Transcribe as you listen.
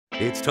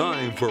It's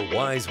time for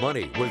Wise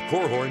Money with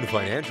Korhorn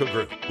Financial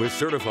Group with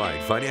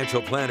certified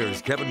financial planners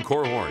Kevin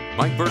Korhorn,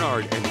 Mike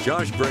Bernard, and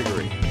Josh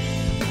Gregory.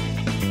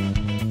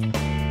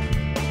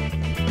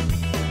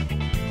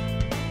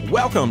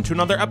 Welcome to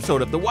another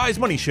episode of the Wise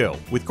Money Show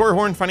with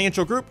Korhorn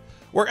Financial Group,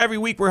 where every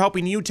week we're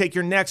helping you take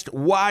your next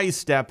wise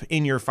step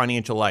in your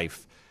financial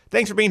life.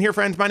 Thanks for being here,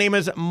 friends. My name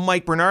is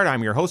Mike Bernard.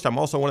 I'm your host. I'm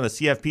also one of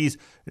the CFPs.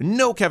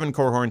 No Kevin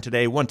Korhorn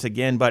today once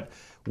again, but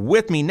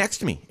with me, next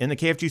to me in the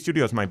KFG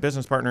studios, my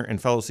business partner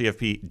and fellow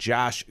CFP,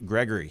 Josh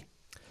Gregory.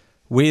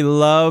 We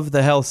love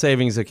the health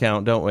savings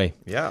account, don't we?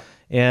 Yeah.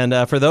 And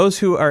for those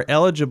who are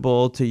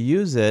eligible to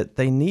use it,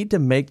 they need to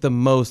make the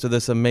most of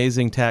this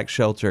amazing tax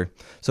shelter.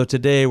 So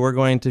today we're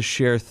going to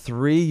share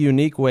 3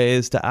 unique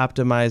ways to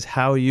optimize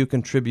how you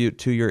contribute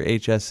to your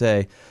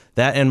HSA.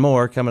 That and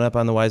more coming up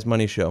on the Wise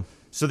Money Show.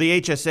 So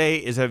the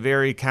HSA is a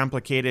very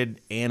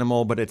complicated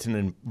animal, but it's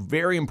a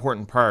very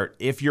important part,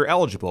 if you're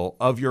eligible,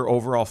 of your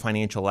overall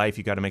financial life.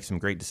 You got to make some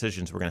great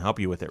decisions. We're going to help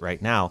you with it right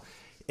now.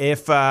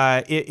 If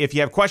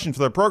you have questions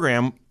for the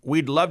program,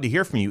 we'd love to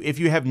hear from you. If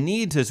you have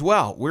needs as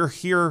well, we're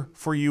here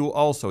for you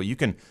also. You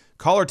can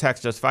call or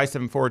text us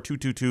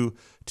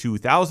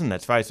 574-222-2000.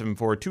 That's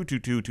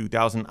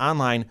 574-222-2000.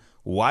 Online,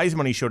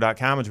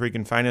 wisemoneyshow.com is where you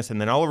can find us. And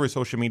then all over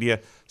social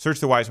media, search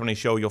the Wise Money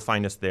Show. You'll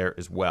find us there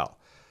as well.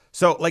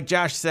 So like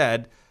Josh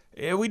said,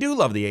 we do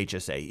love the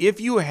HSA.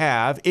 If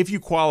you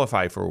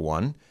qualify for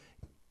one,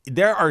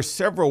 there are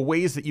several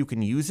ways that you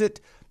can use it,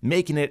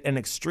 making it an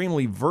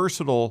extremely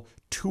versatile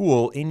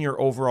tool in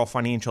your overall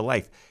financial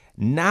life,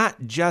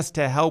 not just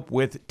to help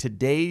with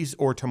today's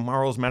or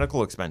tomorrow's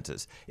medical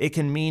expenses. It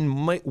can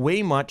mean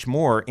way much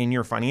more in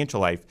your financial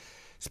life.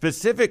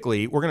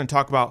 Specifically, we're going to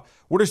talk about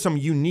what are some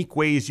unique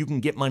ways you can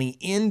get money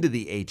into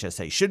the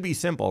HSA. Should be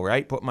simple,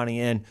 right? Put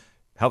money in,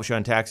 helps you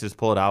on taxes,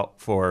 pull it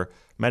out for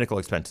medical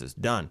expenses.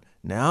 Done.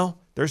 Now,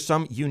 there's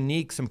some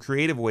unique, some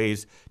creative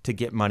ways to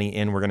get money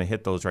in. We're going to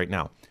hit those right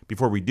now.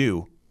 Before we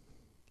do,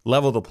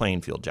 level the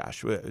playing field,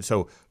 Josh.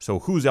 So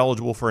who's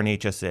eligible for an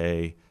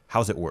HSA?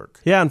 How's it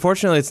work? Yeah,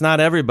 unfortunately, it's not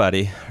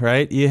everybody,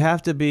 right? You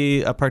have to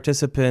be a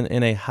participant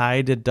in a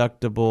high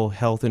deductible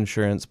health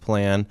insurance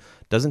plan.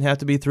 Doesn't have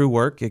to be through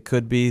work. It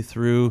could be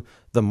through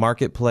the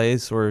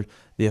marketplace or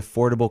the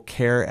Affordable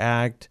Care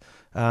Act.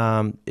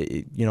 A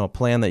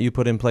plan that you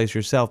put in place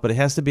yourself, but it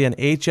has to be an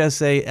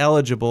HSA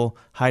eligible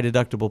high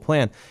deductible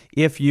plan.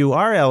 If you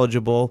are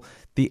eligible,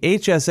 the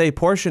HSA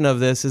portion of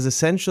this is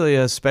essentially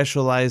a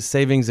specialized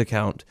savings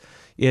account.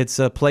 It's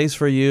a place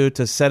for you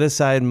to set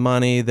aside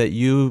money that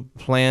you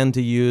plan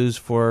to use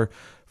for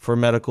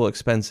medical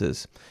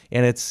expenses.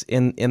 And it's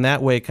in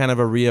that way kind of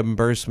a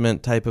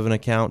reimbursement type of an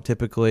account.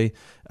 Typically,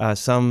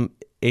 some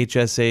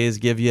HSAs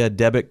give you a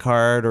debit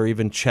card or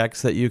even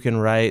checks that you can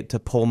write to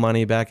pull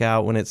money back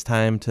out when it's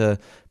time to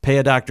pay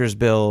a doctor's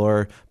bill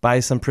or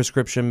buy some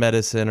prescription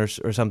medicine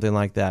or something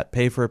like that,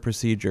 pay for a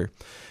procedure.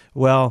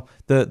 Well,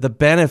 the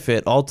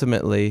benefit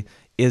ultimately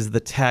is the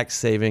tax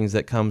savings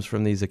that comes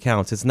from these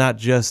accounts. It's not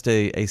just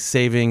a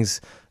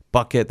savings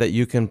bucket that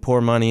you can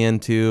pour money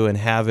into and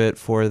have it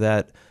for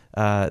that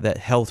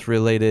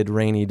health-related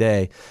rainy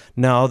day.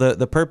 No,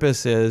 the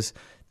purpose is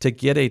to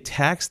get a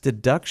tax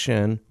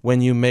deduction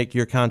when you make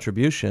your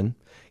contribution.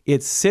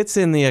 It sits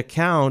in the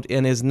account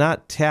and is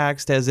not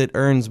taxed as it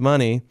earns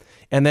money.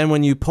 And then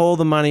when you pull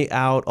the money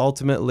out,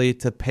 ultimately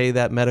to pay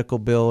that medical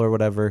bill or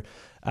whatever,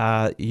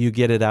 you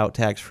get it out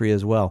tax-free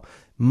as well.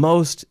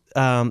 Most,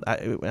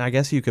 I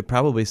guess you could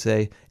probably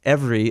say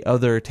every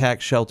other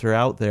tax shelter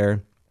out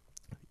there,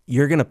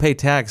 you're going to pay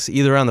tax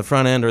either on the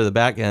front end or the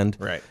back end.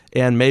 Right.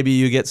 And maybe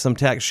you get some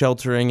tax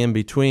sheltering in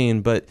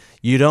between, but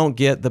you don't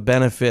get the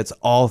benefits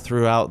all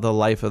throughout the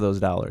life of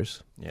those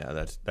dollars.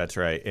 Yeah, that's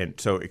right. And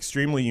so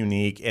extremely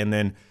unique. And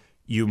then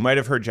you might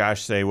have heard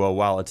Josh say, well,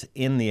 while it's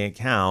in the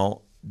account,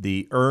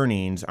 the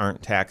earnings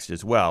aren't taxed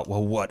as well.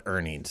 Well, what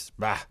earnings?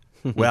 Bah.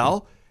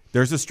 Well,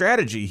 there's a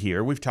strategy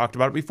here. We've talked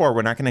about it before.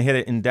 We're not going to hit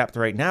it in depth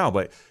right now,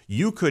 but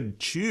you could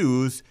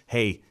choose,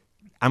 hey,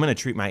 I'm going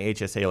to treat my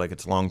HSA like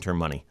it's long-term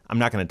money. I'm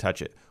not going to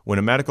touch it. When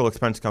a medical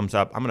expense comes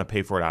up, I'm going to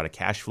pay for it out of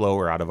cash flow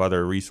or out of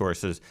other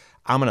resources.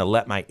 I'm going to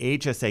let my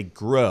HSA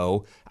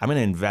grow. I'm going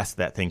to invest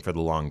that thing for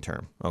the long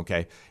term,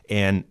 okay?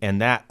 And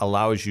that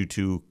allows you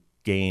to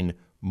gain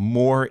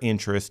more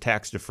interest,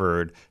 tax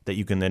deferred, that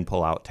you can then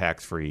pull out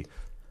tax-free.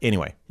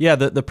 Anyway. Yeah,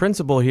 the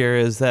principle here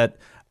is that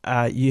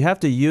you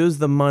have to use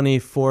the money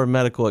for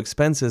medical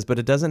expenses, but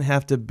it doesn't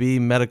have to be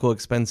medical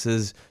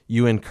expenses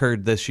you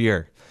incurred this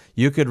year.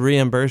 You could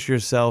reimburse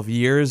yourself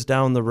years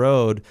down the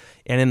road,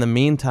 and in the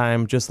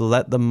meantime, just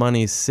let the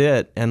money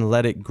sit and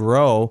let it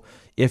grow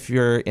if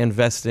you're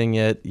investing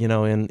it,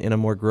 in a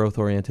more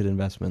growth-oriented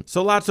investment.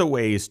 So lots of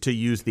ways to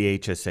use the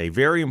HSA.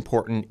 Very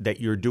important that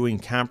you're doing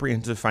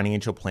comprehensive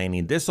financial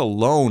planning. This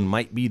alone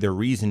might be the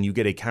reason you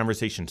get a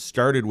conversation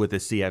started with a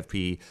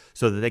CFP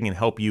so that they can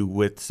help you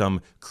with some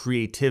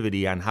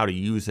creativity on how to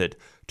use it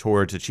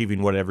towards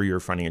achieving whatever your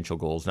financial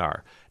goals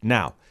are.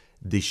 Now,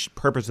 the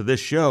purpose of this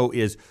show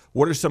is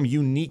what are some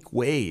unique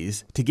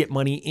ways to get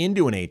money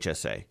into an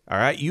HSA? All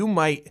right, you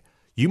might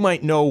You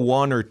might know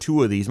one or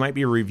two of these. Might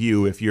be a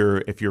review if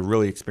you're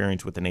really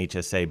experienced with an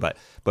HSA.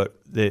 But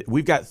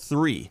we've got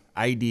 3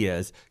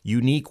 ideas,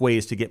 unique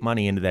ways to get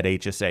money into that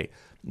HSA.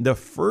 The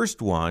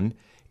first one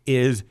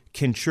is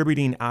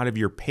contributing out of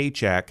your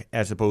paycheck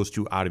as opposed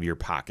to out of your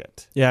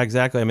pocket. Yeah,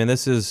 exactly. I mean,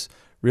 this is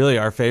really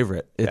our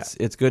favorite.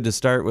 It's good to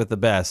start with the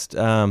best.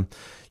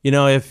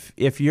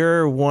 If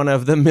you're one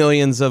of the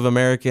millions of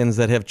Americans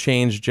that have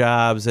changed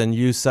jobs and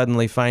you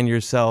suddenly find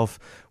yourself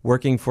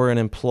working for an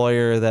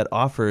employer that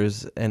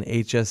offers an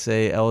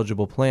HSA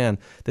eligible plan,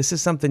 this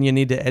is something you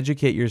need to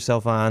educate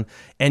yourself on,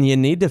 and you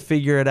need to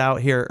figure it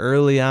out here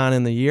early on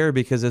in the year,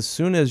 because as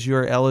soon as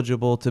you're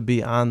eligible to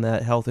be on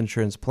that health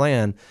insurance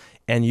plan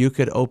and you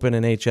could open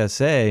an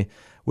HSA,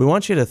 we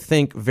want you to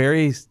think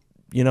very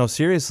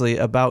seriously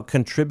about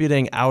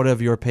contributing out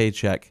of your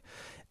paycheck.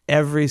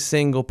 Every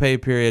single pay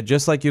period,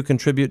 just like you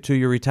contribute to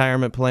your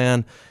retirement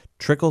plan,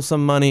 trickle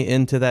some money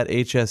into that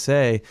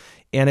HSA.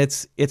 And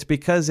it's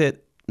because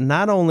it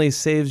not only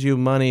saves you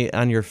money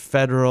on your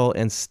federal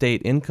and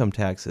state income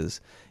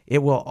taxes, it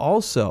will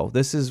also,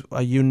 this is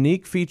a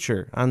unique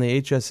feature on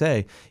the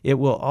HSA, it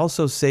will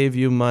also save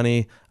you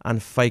money on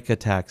FICA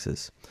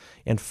taxes.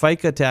 And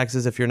FICA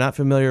taxes, if you're not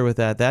familiar with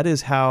that, that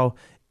is how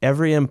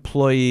every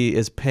employee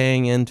is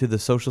paying into the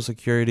Social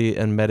Security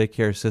and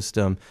Medicare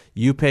system.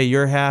 You pay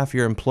your half,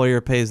 your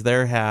employer pays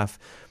their half.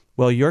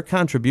 Well, your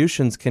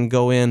contributions can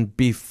go in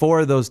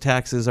before those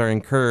taxes are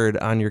incurred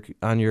on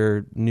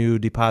your new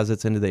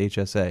deposits into the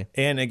HSA.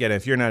 And again,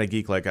 if you're not a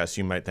geek like us,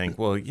 you might think,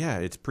 well, yeah,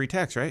 it's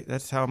pre-tax, right?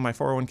 That's how my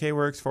 401k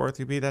works,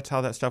 403b, that's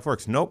how that stuff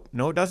works. Nope,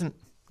 no, it doesn't.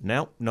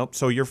 Nope.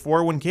 So your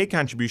 401k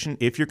contribution,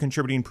 if you're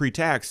contributing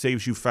pre-tax,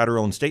 saves you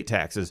federal and state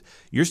taxes.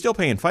 You're still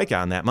paying FICA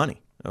on that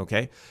money.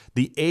 Okay.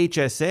 The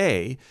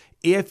HSA,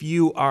 if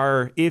you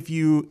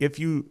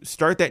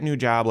start that new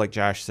job like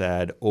Josh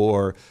said,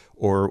 or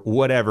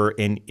whatever,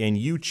 and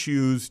you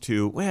choose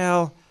to,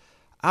 well,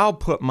 I'll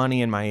put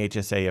money in my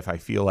HSA if I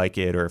feel like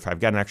it, or if I've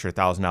got an extra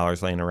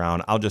 $1,000 laying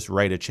around, I'll just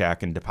write a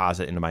check and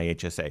deposit into my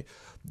HSA.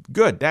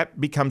 Good.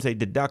 That becomes a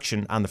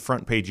deduction on the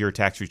front page of your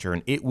tax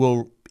return. It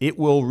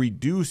will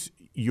reduce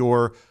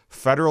your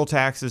federal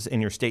taxes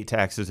and your state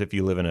taxes if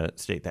you live in a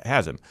state that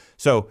has them.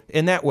 So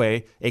in that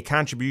way, a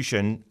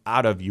contribution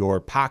out of your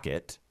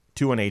pocket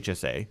to an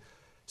HSA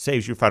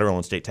saves you federal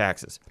and state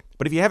taxes.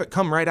 But if you have it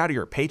come right out of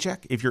your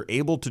paycheck, if you're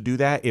able to do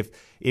that,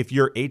 if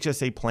your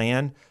HSA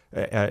plan,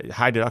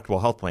 High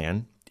Deductible Health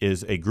Plan,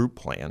 is a group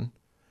plan,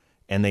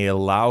 and they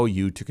allow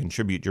you to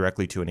contribute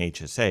directly to an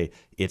HSA,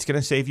 it's going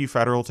to save you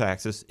federal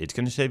taxes, it's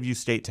going to save you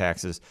state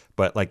taxes,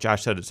 but like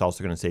Josh said, it's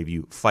also going to save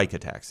you FICA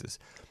taxes.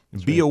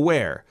 Be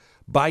aware,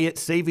 by it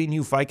saving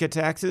you FICA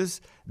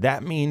taxes,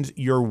 that means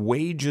your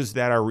wages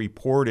that are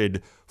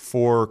reported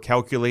for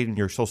calculating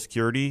your Social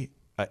Security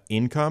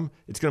income,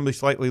 it's going to be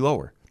slightly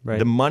lower. Right.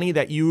 The money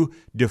that you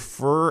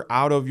defer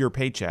out of your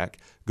paycheck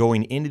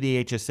going into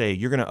the HSA,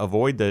 you're going to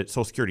avoid the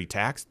Social Security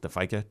tax, the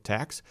FICA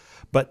tax,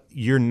 but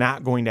you're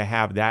not going to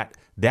have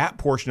that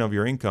portion of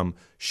your income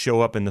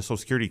show up in the Social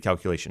Security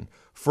calculation.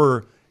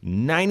 For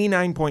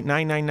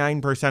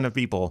 99.999% of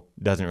people,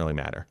 doesn't really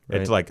matter. Right.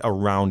 It's like a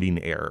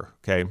rounding error,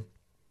 okay?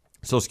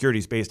 Social Security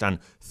is based on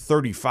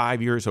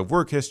 35 years of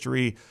work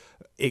history.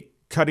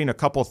 Cutting a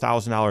couple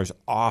 $1,000s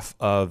off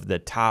of the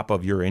top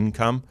of your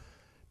income,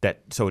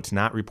 so it's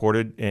not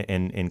reported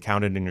and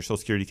counted in your Social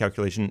Security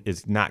calculation,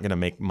 is not going to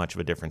make much of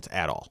a difference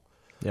at all.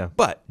 Yeah.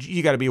 But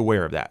you got to be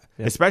aware of that,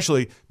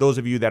 especially those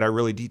of you that are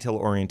really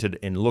detail-oriented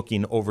and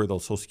looking over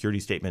those Social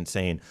Security statements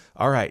saying,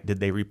 all right, did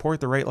they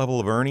report the right level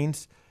of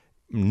earnings?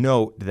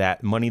 Note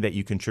that money that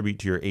you contribute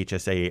to your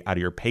HSA out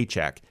of your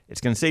paycheck, it's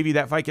going to save you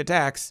that FICA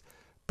tax,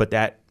 but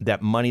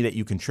that money that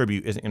you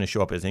contribute isn't going to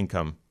show up as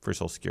income for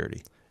Social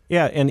Security.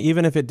 Yeah, and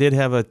even if it did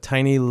have a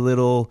tiny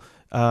little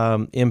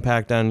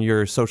impact on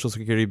your Social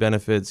Security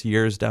benefits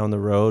years down the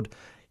road,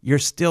 you're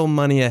still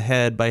money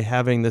ahead by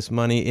having this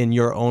money in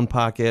your own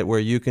pocket where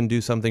you can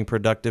do something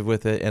productive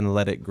with it and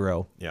let it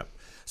grow. Yeah.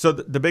 So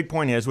the big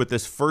point is, with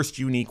this first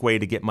unique way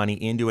to get money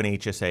into an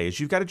HSA, is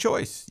you've got a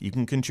choice. You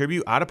can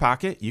contribute out of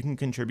pocket. You can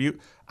contribute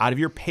out of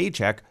your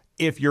paycheck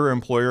if your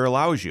employer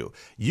allows you.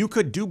 You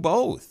could do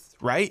both,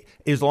 right?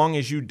 As long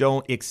as you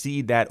don't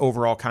exceed that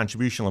overall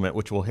contribution limit,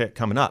 which we'll hit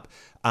coming up.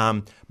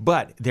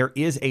 But there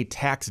is a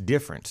tax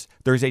difference.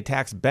 There's a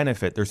tax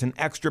benefit. There's an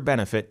extra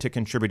benefit to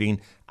contributing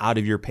out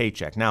of your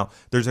paycheck. Now,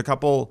 there's a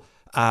couple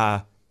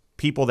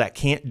people that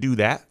can't do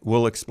that.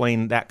 We'll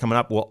explain that coming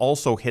up. We'll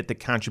also hit the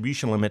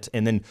contribution limits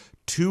and then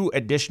 2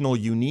 additional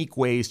unique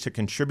ways to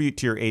contribute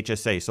to your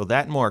HSA. So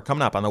that and more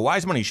coming up on the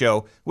Wise Money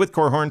Show with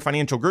Korhorn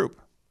Financial Group.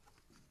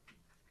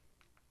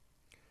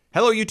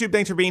 Hello, YouTube.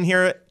 Thanks for being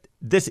here.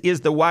 This is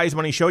the Wise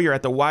Money Show. You're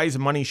at the Wise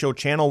Money Show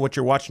channel. What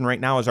you're watching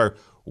right now is our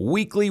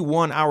weekly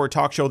 1-hour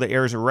talk show that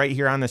airs right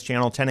here on this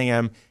channel, 10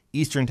 a.m.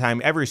 Eastern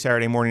Time every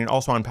Saturday morning,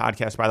 also on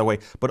podcast, by the way,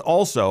 but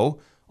also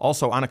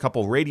on a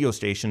couple radio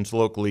stations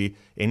locally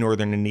in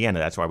northern Indiana.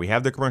 That's why we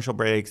have the commercial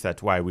breaks.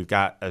 That's why we've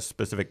got a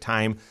specific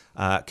time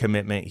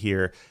commitment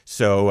here.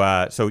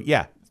 So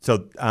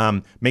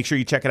make sure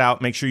you check it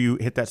out. Make sure you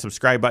hit that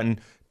subscribe button.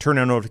 turn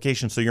on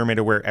notifications so you're made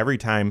aware every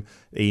time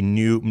a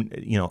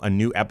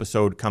new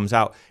episode comes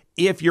out.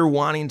 If you're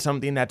wanting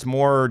something that's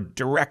more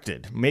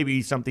directed,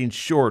 maybe something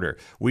shorter,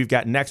 we've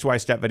got Next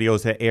Wise Step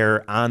videos that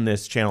air on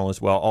this channel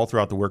as well all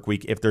throughout the work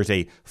week. If there's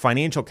a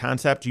financial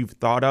concept you've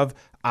thought of,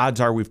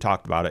 odds are we've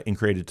talked about it and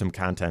created some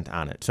content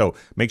on it. So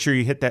make sure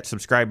you hit that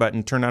subscribe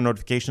button, turn on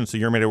notifications so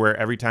you're made aware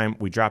every time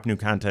we drop new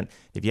content.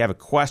 If you have a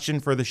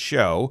question for the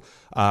show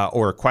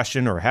or a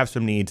question or have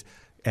some needs,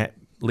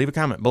 leave a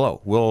comment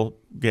below. We'll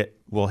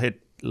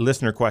hit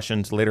listener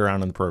questions later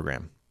on in the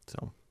program.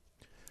 So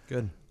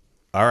good.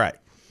 All right.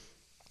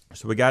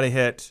 So we got to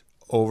hit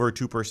over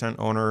 2%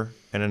 owner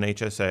in an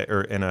HSA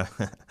or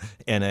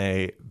in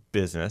a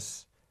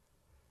business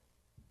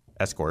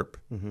S corp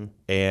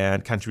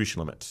and contribution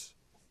limits.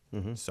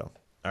 So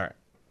all right,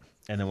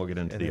 and then we'll get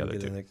into the other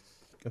two.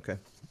 Okay.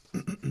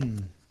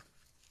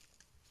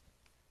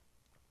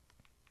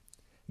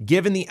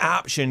 Given the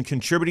option,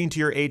 contributing to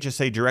your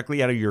HSA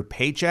directly out of your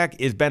paycheck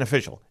is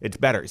beneficial. It's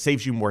better. It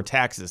saves you more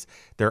taxes.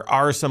 There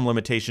are some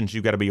limitations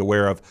you've got to be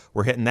aware of.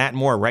 We're hitting that and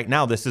more right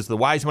now. This is the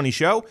Wise Money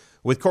Show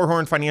with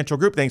Korhorn Financial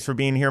Group. Thanks for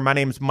being here. My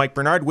name is Mike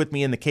Bernard. With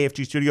me in the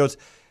KFG studios,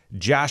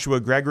 Joshua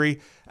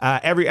Gregory.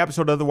 Every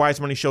episode of the Wise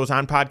Money Show is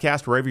on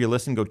podcast. Wherever you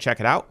listen, go check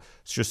it out.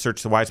 Just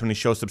search the Wise Money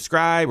Show,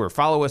 subscribe or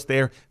follow us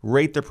there.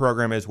 Rate the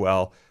program as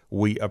well.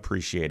 We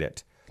appreciate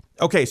it.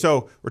 Okay,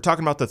 so we're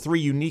talking about the 3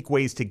 unique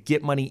ways to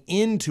get money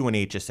into an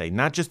HSA,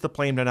 not just the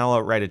plain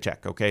vanilla write a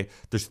check, okay?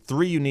 There's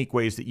 3 unique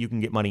ways that you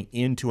can get money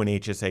into an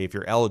HSA if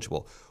you're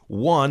eligible.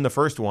 The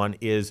first one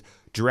is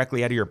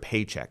directly out of your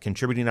paycheck.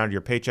 Contributing out of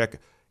your paycheck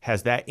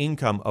has that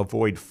income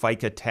avoid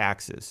FICA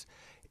taxes.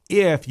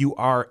 If you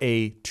are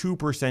a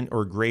 2%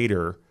 or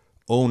greater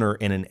owner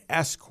in an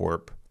S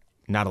corp,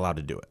 not allowed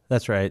to do it.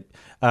 That's right.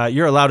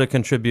 You're allowed to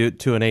contribute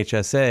to an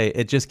HSA.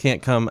 It just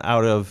can't come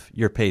out of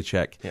your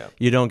paycheck. Yeah.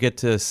 You don't get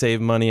to save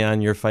money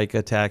on your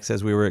FICA tax,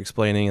 as we were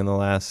explaining in the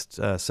last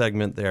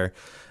segment there.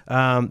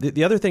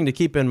 The other thing to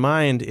keep in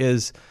mind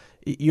is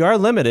you are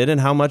limited in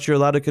how much you're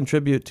allowed to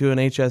contribute to an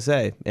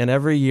HSA. And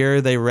every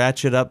year they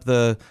ratchet up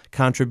the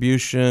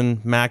contribution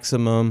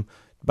maximum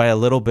by a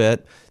little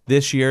bit.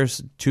 This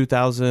year's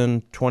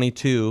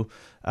 2022,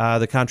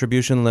 the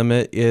contribution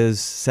limit is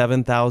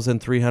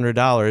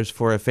 $7,300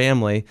 for a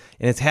family,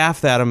 and it's half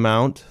that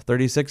amount,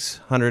 $3,600,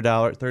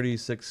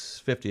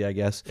 $3,650, I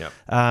guess,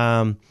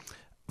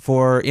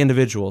 for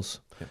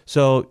individuals. Yep.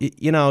 So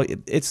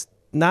it's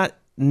not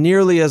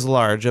nearly as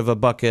large of a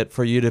bucket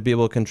for you to be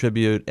able to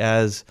contribute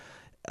as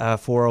a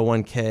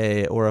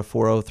 401k or a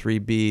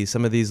 403b,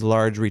 some of these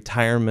large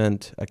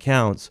retirement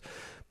accounts.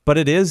 But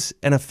it is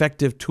an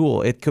effective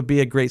tool. It could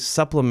be a great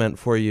supplement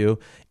for you.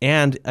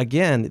 And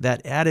again,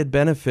 that added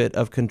benefit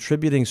of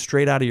contributing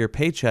straight out of your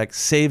paycheck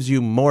saves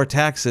you more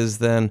taxes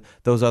than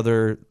those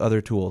other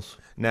tools.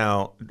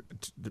 Now,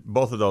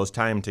 both of those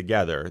time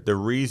together. The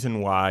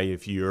reason why,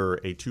 if you're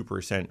a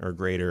 2% or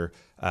greater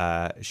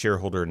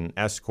shareholder in an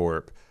S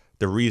corp,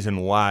 the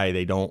reason why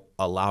they don't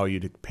allow you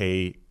to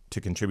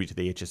contribute to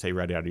the HSA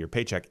right out of your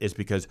paycheck is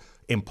because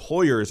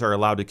employers are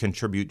allowed to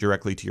contribute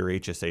directly to your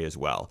HSA as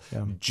well.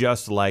 Yeah.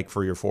 Just like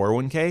for your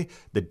 401k,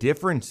 the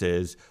difference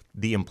is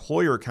the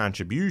employer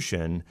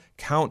contribution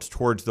counts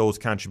towards those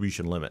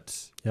contribution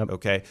limits. Yep.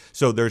 Okay,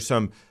 so there's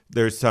some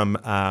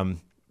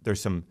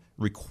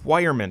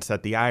requirements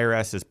that the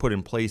IRS has put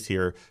in place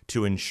here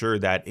to ensure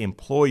that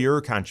employer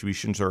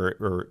contributions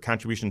or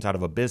contributions out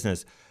of a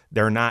business,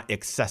 they're not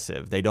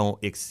excessive. They don't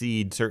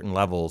exceed certain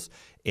levels,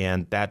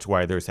 and that's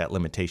why there's that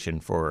limitation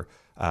for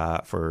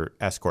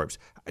S corps.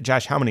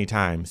 Josh, how many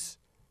times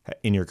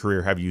in your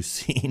career have you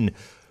seen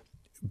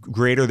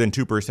greater than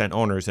 2%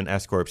 owners in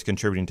S corps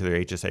contributing to their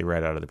HSA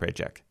right out of the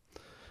paycheck?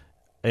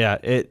 Yeah,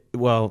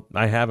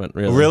 I haven't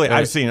really. Really,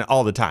 I've seen it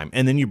all the time.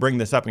 And then you bring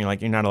this up, and you're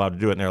like, you're not allowed to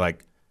do it, and they're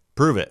like,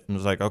 prove it. And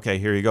it's like, okay,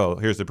 here you go.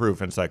 Here's the proof.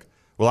 And it's like,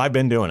 well, I've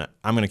been doing it.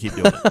 I'm going to keep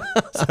doing it.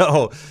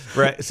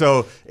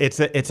 So it's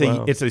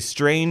a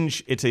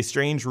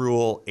strange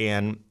rule,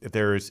 and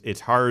it's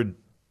hard.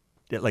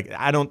 Like,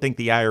 I don't think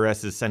the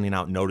IRS is sending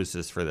out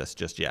notices for this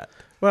just yet.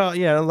 Well,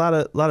 yeah, a lot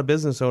of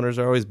business owners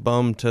are always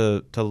bummed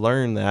to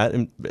learn that,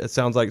 and it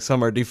sounds like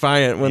some are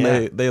defiant when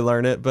they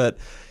learn it. But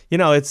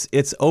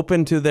it's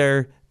open to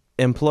their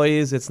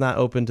employees. It's not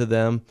open to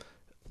them.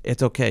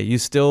 It's okay. You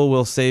still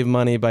will save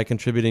money by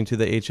contributing to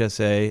the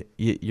HSA.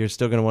 You're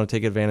still going to want to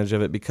take advantage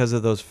of it because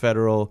of those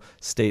federal,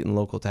 state, and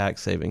local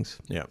tax savings.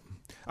 Yeah.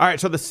 All right.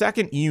 So the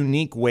second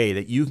unique way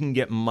that you can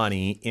get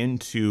money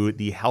into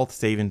the health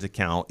savings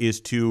account is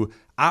to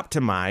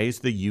optimize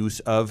the use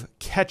of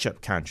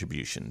catch-up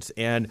contributions.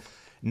 And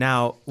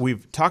now,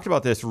 we've talked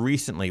about this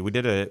recently. We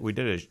did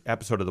a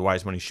episode of the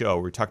Wise Money Show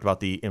where we talked about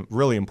the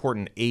really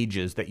important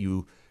ages that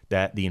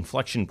the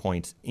inflection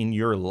points in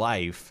your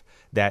life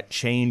that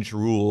change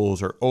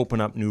rules or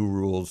open up new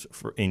rules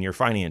in your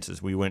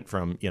finances. We went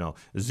from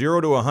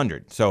 0 to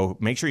 100. So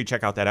make sure you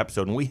check out that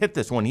episode. And we hit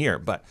this one here.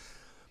 But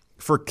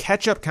for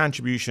catch-up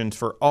contributions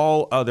for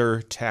all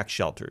other tax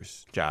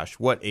shelters, Josh,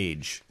 what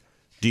age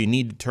do you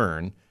need to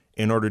turn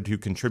in order to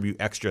contribute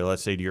extra,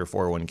 let's say, to your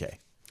 401k?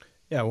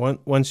 Yeah,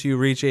 once you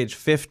reach age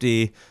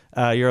 50,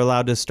 you're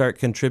allowed to start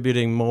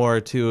contributing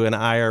more to an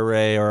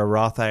IRA or a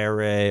Roth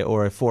IRA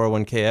or a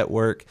 401k at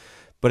work,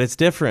 but it's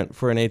different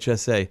for an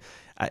HSA.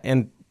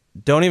 And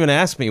don't even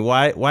ask me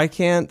why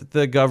can't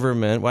the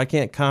government, why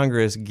can't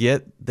Congress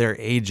get their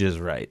ages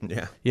right?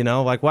 Yeah. You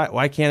know, like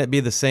why can't it be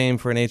the same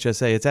for an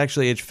HSA? It's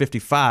actually age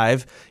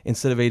 55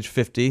 instead of age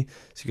 50.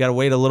 So you got to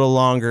wait a little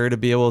longer to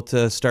be able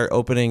to start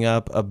opening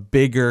up a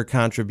bigger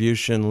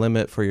contribution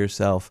limit for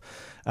yourself.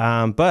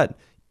 But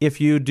if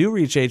you do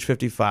reach age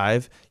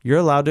 55, you're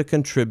allowed to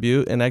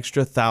contribute an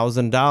extra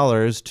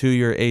 $1,000 to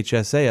your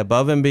HSA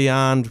above and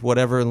beyond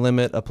whatever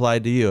limit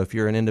applied to you. If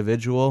you're an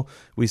individual,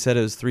 we said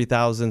it was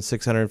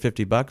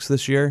 $3,650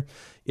 this year.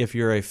 If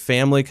you're a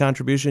family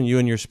contribution, you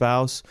and your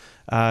spouse,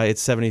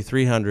 it's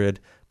 $7,300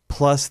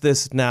 plus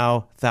this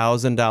now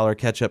 $1,000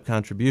 catch-up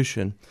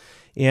contribution.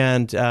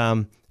 And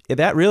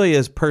that really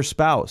is per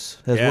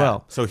spouse as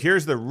well. So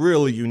here's the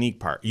really unique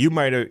part. You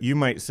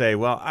might say,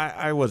 well,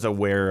 I was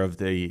aware of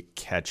the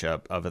catch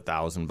up of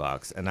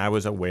 $1,000, and I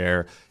was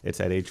aware it's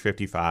at age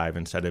 55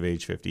 instead of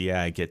age 50.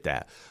 Yeah, I get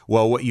that.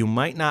 Well, what you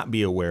might not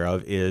be aware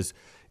of is,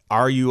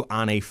 are you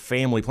on a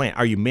family plan?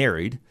 Are you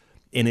married?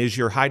 And is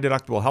your high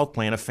deductible health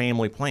plan a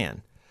family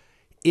plan?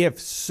 If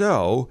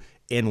so,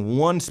 in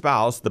one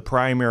spouse, the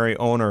primary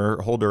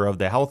holder of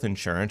the health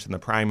insurance and the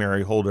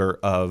primary holder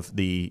of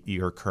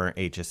your current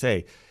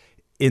HSA,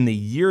 in the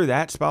year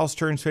that spouse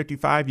turns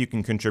 55, you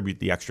can contribute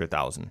the extra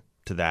 $1,000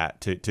 to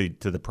that, to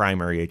the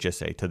primary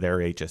HSA, to their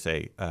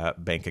HSA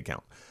bank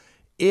account.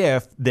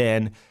 If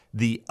then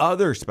the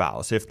other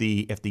spouse, if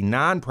the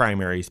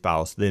non-primary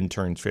spouse then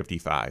turns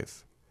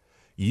 55,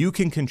 you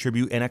can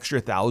contribute an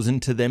extra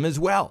 $1,000 to them as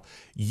well.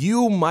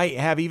 You might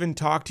have even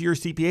talked to your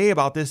CPA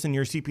about this, and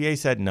your CPA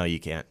said, no, you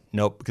can't.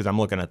 Nope, because I'm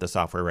looking at the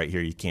software right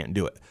here. You can't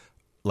do it.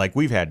 Like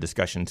we've had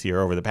discussions here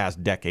over the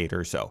past decade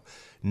or so.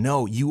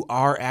 No, you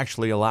are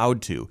actually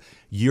allowed to.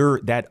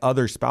 That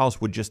other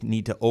spouse would just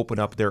need to open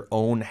up their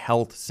own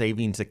health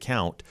savings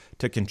account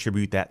to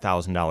contribute that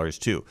 $1,000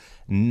 to.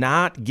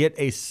 Not get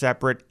a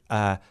separate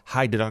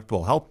high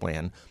deductible health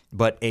plan,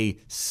 but a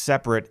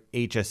separate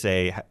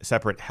HSA,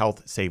 separate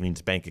health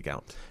savings bank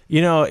account.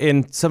 You know,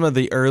 in some of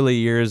the early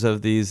years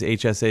of these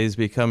HSAs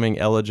becoming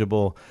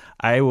eligible,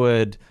 I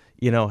would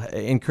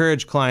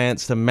encourage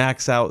clients to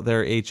max out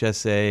their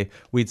HSA.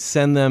 We'd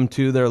send them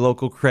to their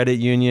local credit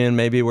union,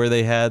 maybe where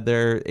they had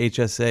their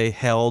HSA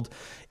held,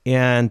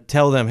 and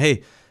tell them,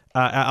 hey,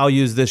 I'll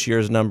use this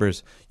year's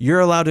numbers. You're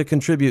allowed to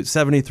contribute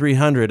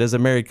 $7,300 as a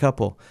married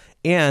couple.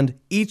 And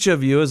each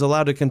of you is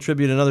allowed to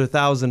contribute another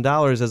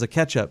 $1,000 as a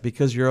catch-up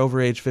because you're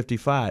over age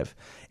 55.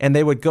 And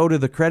they would go to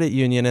the credit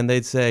union and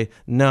they'd say,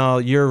 no,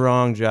 you're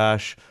wrong,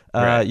 Josh.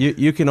 Right.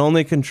 You can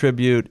only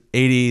contribute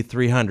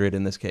 $8,300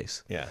 in this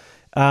case. Yeah.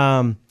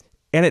 And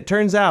it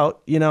turns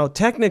out,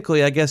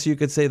 technically, I guess you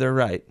could say they're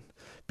right,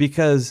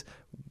 because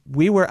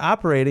we were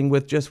operating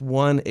with just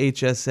one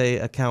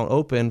HSA account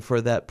open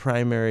for that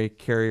primary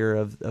carrier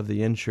of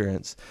the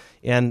insurance.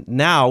 And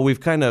now we've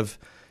kind of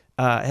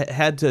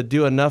had to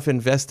do enough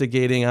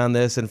investigating on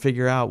this and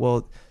figure out,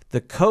 well,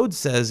 the code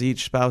says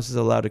each spouse is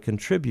allowed to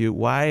contribute.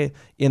 Why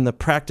in the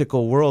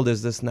practical world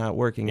is this not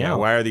working out? Yeah,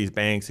 why are these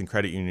banks and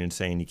credit unions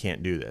saying you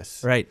can't do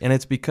this? Right, and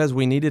it's because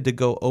we needed to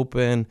go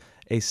open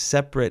a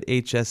separate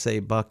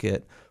HSA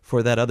bucket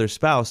for that other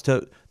spouse.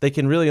 They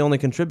can really only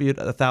contribute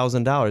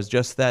 $1,000,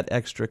 just that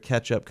extra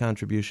catch-up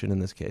contribution in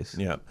this case.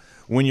 Yeah.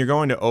 When you're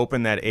going to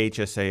open that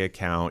HSA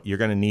account, you're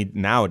going to need,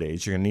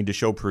 nowadays, you're going to need to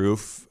show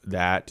proof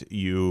that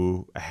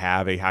you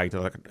have a high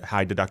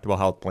deductible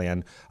health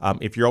plan.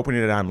 If you're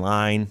opening it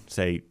online,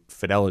 say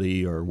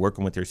Fidelity or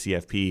working with your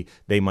CFP,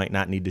 they might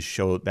not need to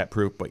show that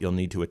proof, but you'll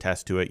need to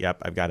attest to it.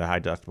 Yep, I've got a high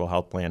deductible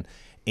health plan.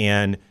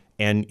 And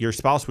your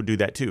spouse would do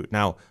that too.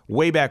 Now,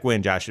 way back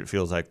when, Josh, it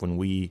feels like when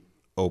we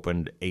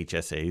opened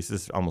HSAs, this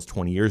is almost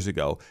 20 years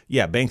ago,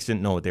 yeah, banks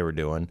didn't know what they were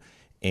doing.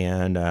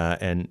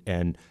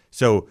 And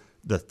so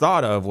the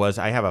thought of was,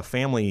 I have a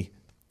family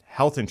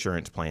health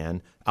insurance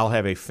plan, I'll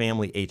have a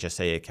family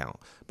HSA account.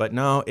 But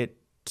no, it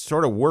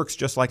sort of works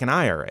just like an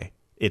IRA.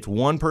 It's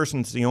one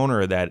person's the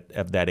owner of that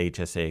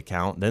HSA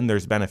account. Then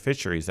there's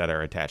beneficiaries that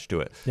are attached to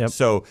it. Yep.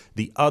 So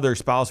the other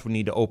spouse would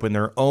need to open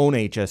their own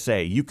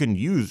HSA. You can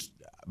use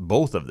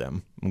both of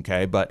them,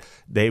 okay, but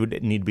they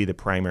would need to be the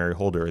primary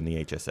holder in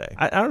the HSA.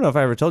 I don't know if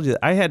I ever told you that.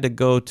 I had to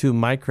go to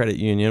my credit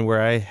union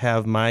where I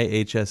have my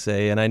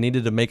HSA, and I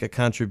needed to make a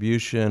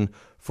contribution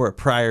for a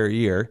prior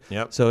year.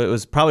 Yep. So it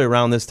was probably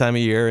around this time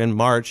of year in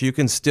March. You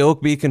can still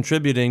be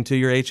contributing to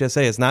your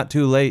HSA. It's not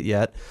too late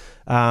yet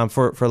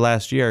for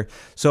last year.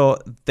 So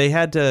they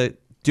had to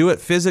do it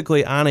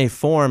physically on a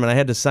form, and I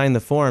had to sign the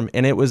form,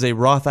 and it was a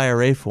Roth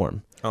IRA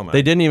form. Oh my.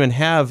 They didn't even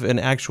have an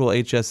actual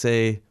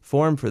HSA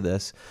form for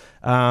this.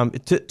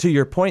 To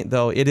your point,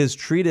 though, it is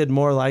treated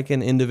more like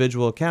an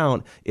individual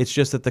account. It's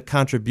just that the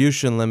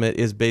contribution limit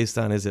is based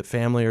on, is it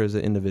family or is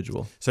it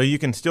individual? So you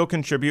can still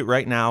contribute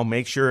right now.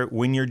 Make sure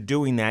when you're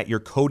doing that, you're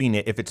coding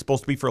it. If it's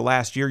supposed to be for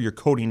last year, you're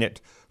coding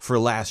it for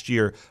last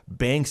year.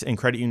 Banks and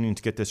credit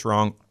unions get this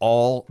wrong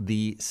all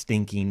the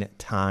stinking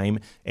time.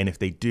 And if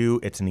they do,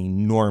 it's an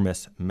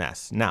enormous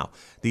mess. Now,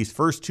 these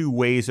first two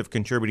ways of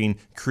contributing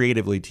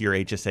creatively to your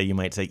HSA, you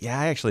might say, yeah,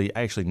 I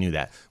actually knew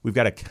that. We've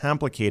got a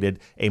complicated,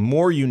 a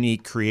more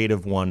unique,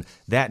 creative one.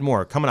 That and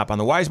more coming up on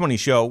the Wise Money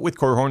Show with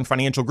Korhorn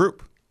Financial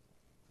Group.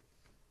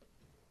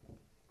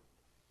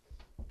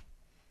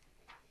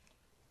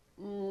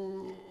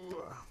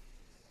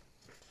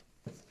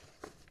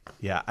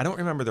 Yeah, I don't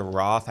remember the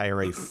Roth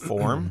IRA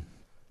form,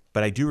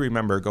 but I do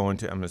remember going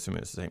to, I'm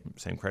assuming it's the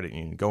same credit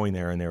union, going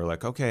there, and they were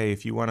like, okay,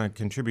 if you want to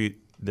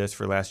contribute this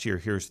for last year,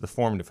 here's the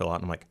form to fill out.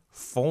 And I'm like,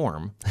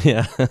 form?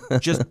 Yeah.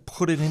 Just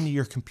put it into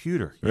your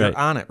computer. You're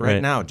on it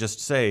right now.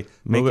 Just say,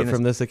 move it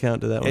from this account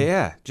to that one.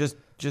 Yeah, just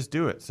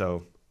do it.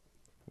 So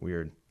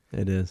weird.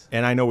 It is.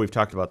 And I know we've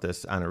talked about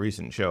this on a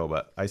recent show,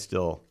 but I've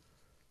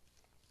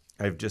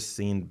just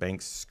seen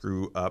banks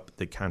screw up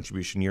the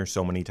contribution year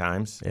so many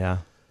times. Yeah.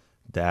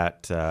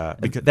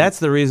 Because that's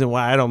the reason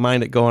why I don't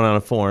mind it going on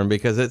a form,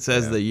 because it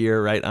says the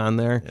year right on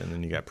there. And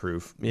then you got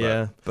proof.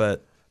 Yeah,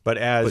 but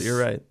you're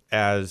right.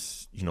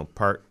 As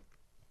part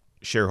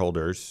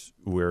shareholders,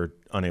 we're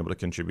unable to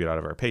contribute out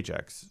of our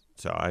paychecks.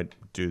 So I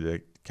do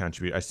the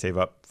contribute. I save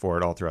up for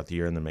it all throughout the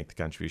year and then make the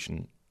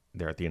contribution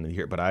there at the end of the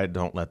year. But I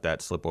don't let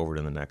that slip over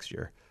to the next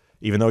year,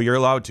 even though you're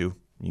allowed to. You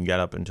can get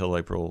up until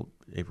April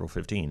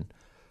 15.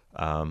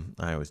 I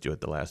always do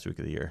it the last week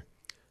of the year.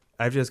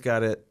 I've just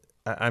got it.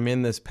 I'm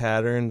in this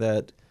pattern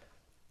that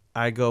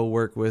I go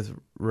work with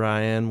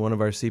Ryan, one of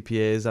our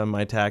CPAs, on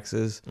my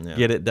taxes,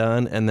 get it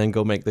done, and then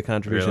go make the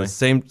contribution.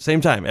 Really?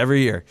 Same time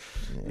every year.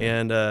 Yeah.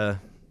 And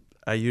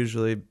I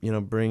usually,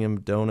 bring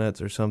him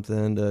donuts or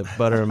something to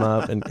butter him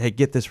up. And hey,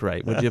 get this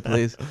right, would you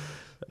please?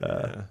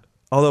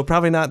 Although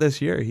probably not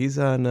this year. He's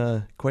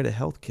on quite a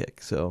health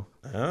kick, so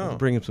I'll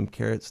bring him some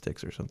carrot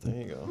sticks or something.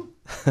 There you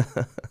go.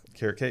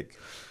 Carrot cake.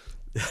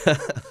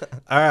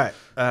 All right.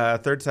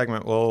 Third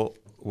segment.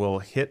 We'll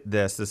hit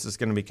this. This is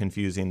going to be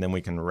confusing. Then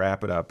we can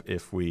wrap it up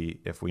if we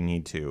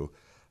need to,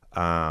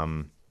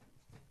 and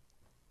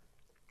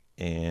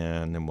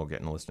then we'll get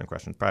into listener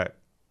questions.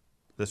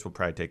 This will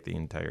probably take the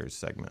entire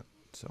segment.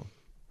 So,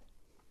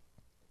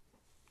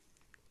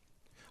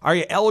 are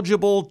you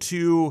eligible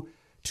to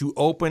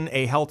open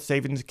a health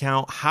savings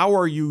account? How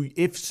are you?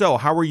 If so,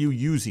 how are you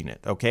using it?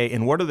 Okay,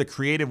 and what are the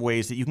creative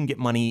ways that you can get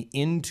money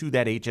into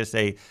that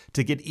HSA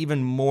to get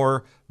even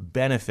more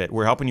benefit?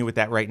 We're helping you with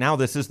that right now.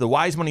 This is the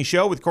Wise Money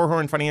Show with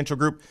Korhorn Financial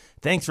Group.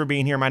 Thanks for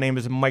being here. My name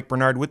is Mike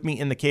Bernard. With me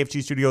in the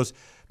KFG studios,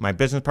 my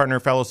business partner,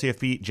 fellow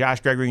CFP,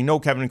 Josh Gregory. No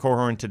Kevin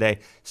Korhorn today.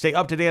 Stay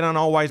up to date on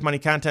all Wise Money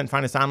content.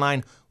 Find us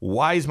online,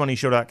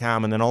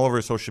 wisemoneyshow.com, and then all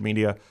over social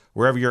media.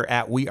 Wherever you're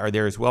at, we are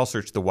there as well.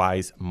 Search the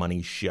Wise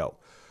Money Show.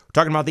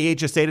 We're talking about the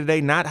HSA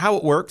today, not how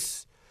it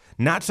works,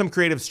 not some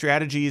creative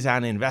strategies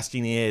on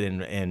investing it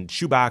and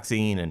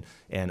shoeboxing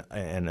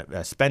and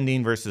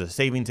spending versus a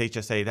savings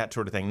HSA, that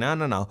sort of thing.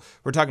 No.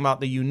 We're talking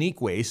about the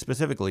unique ways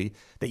specifically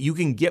that you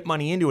can get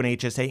money into an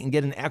HSA and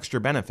get an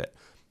extra benefit.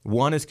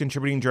 One is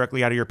contributing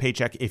directly out of your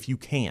paycheck if you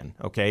can,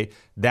 okay?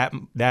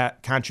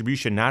 That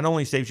contribution not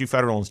only saves you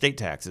federal and state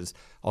taxes,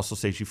 also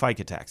saves you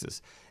FICA taxes.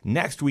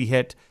 Next, we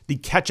hit the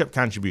catch-up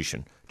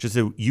contribution, which is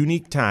a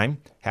unique time,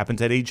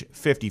 happens at age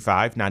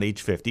 55, not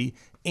age 50,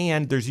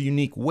 and there's a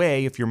unique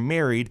way, if you're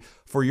married,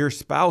 for your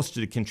spouse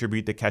to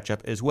contribute the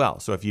catch-up as well.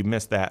 So if you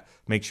missed that,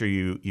 make sure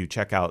you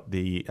check out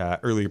the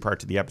earlier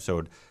parts of the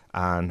episode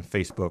on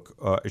Facebook,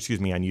 on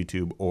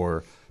YouTube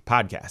or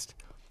podcast.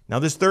 Now,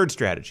 this third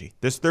strategy,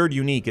 this third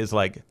unique is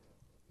like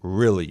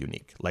really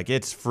unique. Like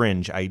it's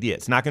fringe idea.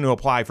 It's not going to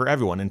apply for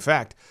everyone. In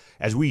fact,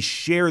 as we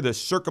share the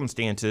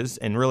circumstances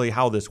and really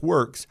how this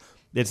works,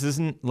 this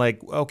isn't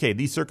like, okay,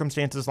 these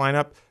circumstances line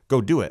up,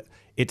 go do it.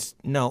 It's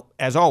no,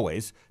 as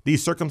always,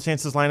 these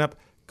circumstances line up,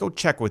 go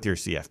check with your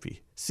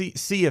CFP.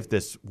 See if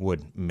this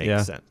would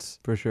make sense.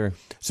 For sure.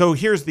 So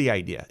here's the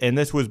idea. And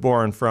this was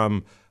born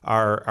from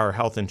our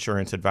health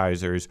insurance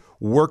advisors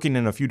working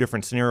in a few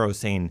different scenarios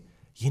saying,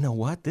 you know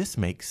what, this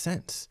makes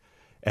sense.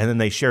 And then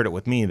they shared it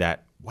with me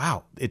that,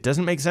 wow, it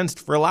doesn't make sense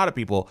for a lot of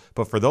people,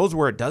 but for those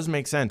where it does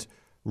make sense,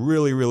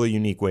 really, really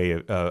unique way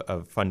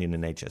of funding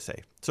an HSA.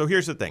 So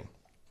here's the thing.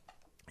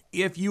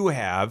 If you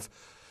have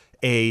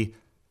an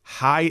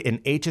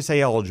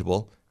HSA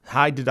eligible,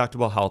 high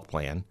deductible health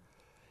plan,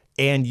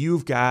 and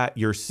you've got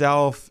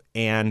yourself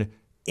and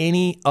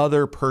any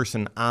other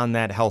person on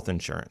that health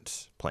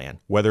insurance plan,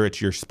 whether it's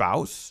your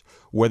spouse,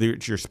 whether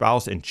it's your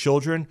spouse and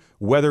children,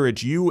 whether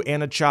it's you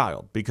and a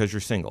child because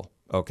you're single,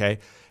 okay,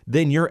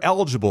 then you're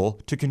eligible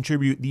to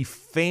contribute the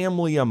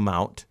family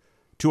amount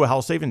to a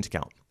health savings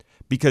account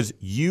because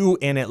you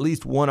and at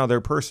least one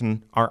other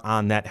person are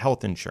on that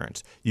health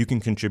insurance. You can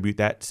contribute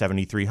that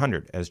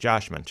 $7,300, as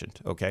Josh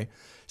mentioned, okay?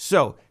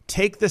 So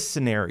take this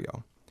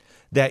scenario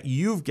that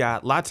you've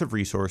got lots of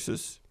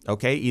resources,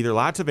 okay, either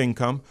lots of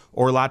income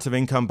or lots of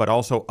income, but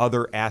also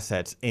other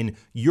assets. And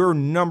your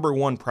number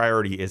one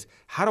priority is,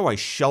 how do I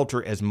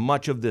shelter as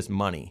much of this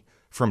money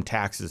from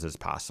taxes as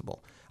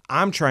possible?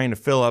 I'm trying to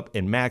fill up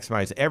and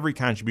maximize every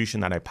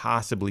contribution that I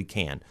possibly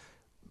can.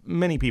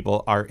 Many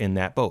people are in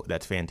that boat.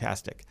 That's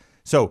fantastic.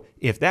 So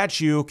if that's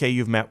you, okay,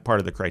 you've met part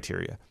of the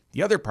criteria.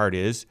 The other part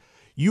is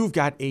you've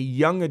got a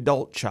young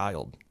adult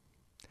child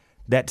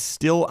that's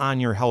still on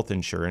your health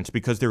insurance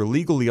because they're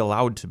legally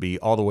allowed to be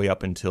all the way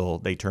up until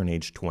they turn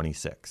age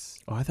 26.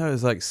 Oh, I thought it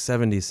was like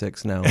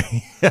 76 now.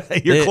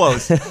 You're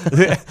close.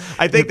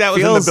 I think that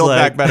was in the Build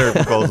Back Better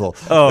proposal.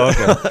 Oh,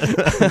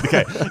 okay.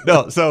 Okay.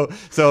 No, so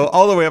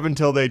all the way up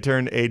until they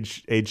turn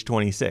age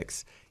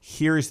 26.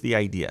 Here's the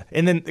idea.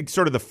 And then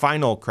sort of the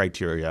final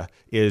criteria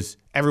is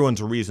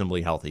everyone's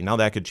reasonably healthy. Now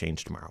that could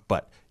change tomorrow,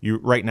 but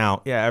right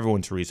now, yeah,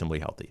 everyone's reasonably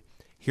healthy.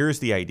 Here's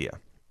the idea.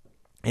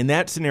 In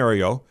that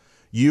scenario,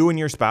 you and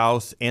your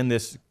spouse and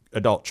this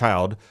adult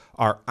child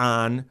are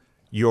on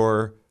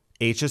your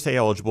HSA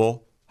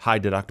eligible high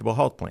deductible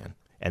health plan.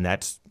 And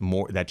that's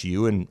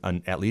you and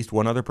at least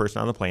one other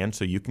person on the plan,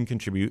 so you can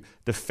contribute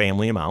the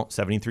family amount,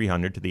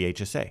 $7,300, to the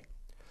HSA.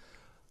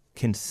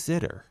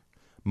 Consider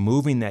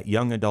moving that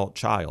young adult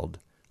child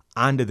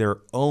onto their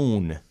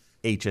own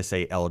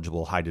HSA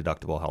eligible high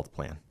deductible health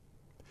plan.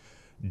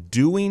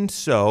 Doing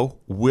so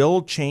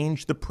will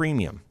change the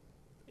premium.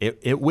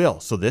 It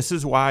will. So this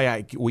is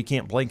why we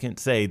can't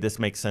blanket say this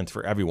makes sense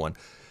for everyone.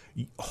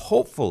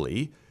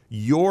 Hopefully,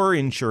 your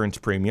insurance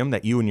premium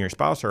that you and your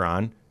spouse are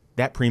on,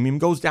 that premium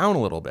goes down a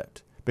little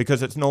bit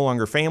because it's no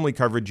longer family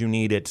coverage you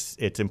need. It's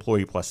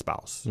employee plus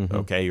spouse,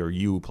 okay, or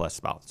you plus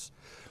spouse.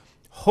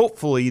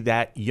 Hopefully,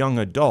 that young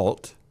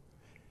adult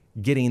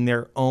getting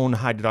their own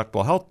high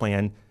deductible health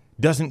plan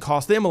doesn't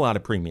cost them a lot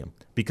of premium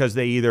because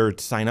they either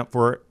sign up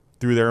for it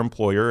through their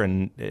employer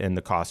and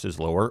the cost is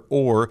lower,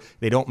 or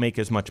they don't make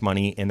as much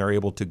money and they're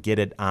able to get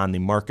it on the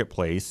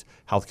marketplace,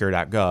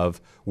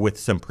 healthcare.gov, with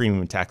some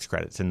premium tax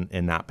credits and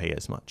not pay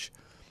as much.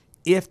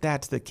 If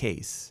that's the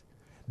case,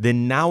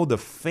 then now the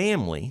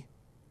family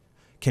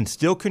can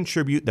still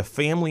contribute the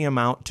family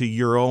amount to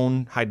your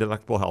own high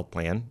deductible health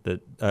plan,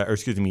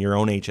 your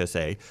own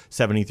HSA,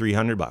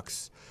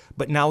 $7,300.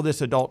 But now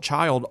this adult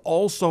child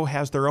also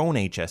has their own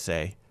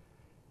HSA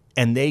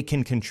and they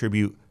can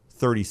contribute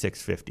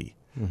 $3,650.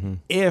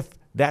 If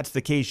that's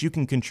the case, you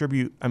can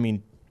contribute,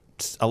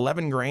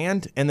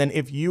 $11,000. And then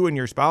if you and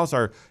your spouse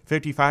are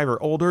 55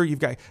 or older, you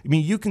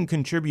can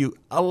contribute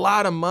a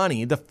lot of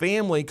money. The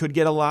family could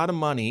get a lot of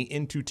money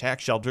into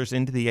tax shelters,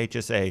 into the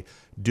HSA,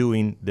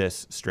 doing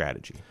this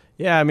strategy.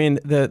 Yeah,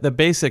 the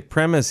basic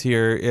premise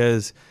here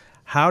is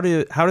how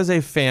does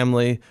a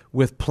family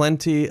with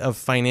plenty of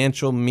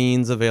financial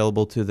means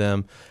available to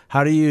them,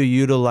 how do you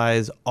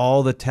utilize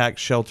all the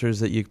tax shelters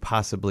that you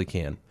possibly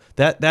can?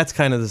 That's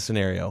kind of the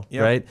scenario,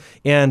 yep. Right?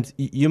 And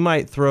you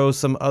might throw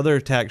some other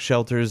tax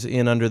shelters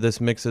in under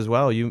this mix as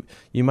well. You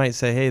might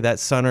say, hey, that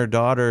son or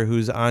daughter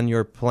who's on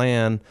your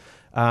plan,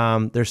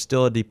 they're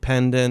still a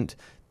dependent.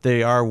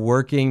 They are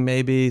working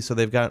maybe, so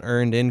they've got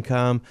earned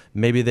income.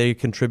 Maybe they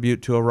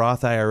contribute to a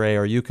Roth IRA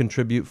or you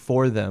contribute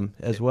for them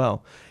as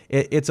well.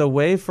 It's a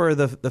way for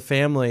the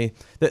family.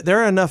 There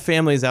are enough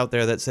families out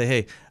there that say,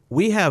 hey,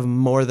 we have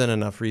more than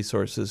enough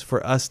resources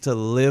for us to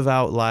live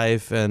out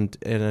life and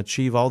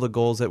achieve all the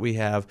goals that we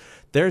have.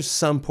 There's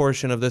some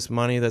portion of this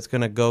money that's going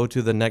to go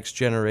to the next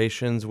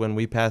generations when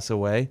we pass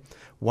away.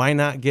 Why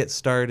not get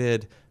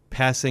started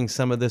passing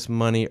some of this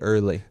money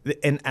early?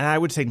 And I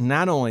would say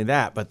not only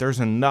that, but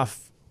there's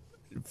enough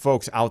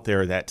folks out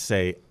there that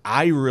say,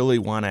 I really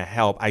want to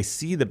help. I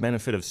see the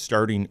benefit of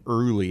starting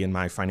early in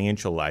my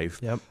financial life.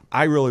 Yep.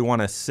 I really want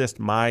to assist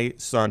my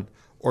son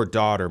or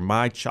daughter,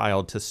 my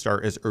child, to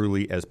start as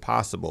early as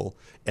possible.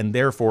 And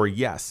therefore,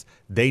 yes,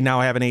 they now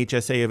have an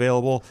HSA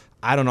available.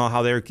 I don't know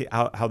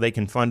how they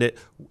can fund it.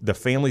 The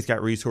family's got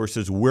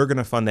resources. We're going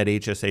to fund that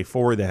HSA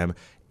for them.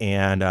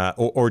 And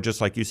or just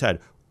like you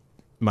said,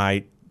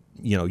 my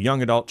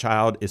young adult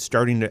child is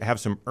starting to have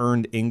some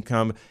earned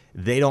income.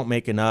 They don't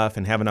make enough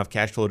and have enough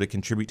cash flow to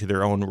contribute to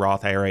their own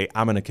Roth IRA.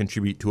 I'm going to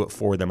contribute to it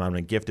for them. I'm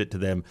going to gift it to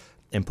them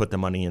and put the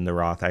money in the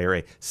Roth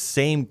IRA.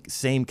 Same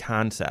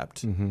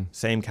concept.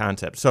 Same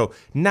concept. So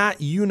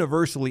not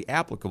universally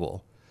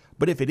applicable,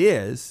 but if it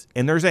is,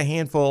 and there's a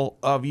handful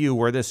of you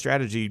where this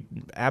strategy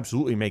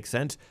absolutely makes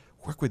sense,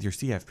 work with your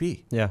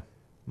CFP. Yeah.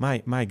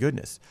 My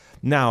goodness.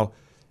 Now,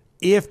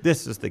 if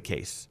this is the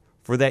case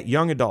for that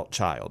young adult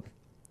child,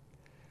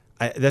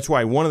 that's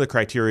why one of the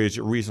criteria is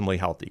reasonably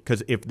healthy.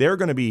 Because if they're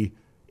going to be,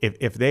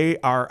 if they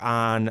are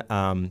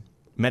on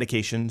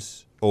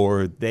medications,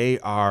 or they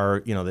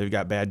are, they've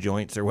got bad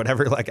joints or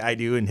whatever, like I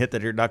do, and hit the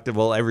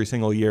deductible every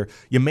single year,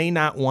 you may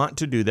not want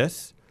to do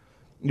this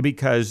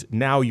because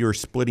now you're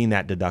splitting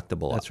that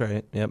deductible That's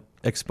right. Yep.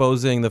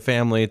 Exposing the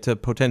family to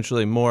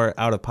potentially more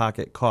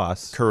out-of-pocket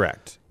costs.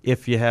 Correct.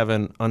 If you have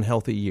an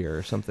unhealthy year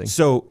or something.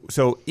 So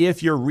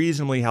if you're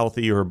reasonably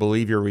healthy or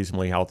believe you're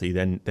reasonably healthy,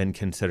 then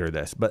consider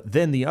this. But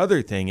then the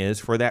other thing is,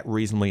 for that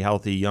reasonably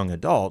healthy young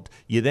adult,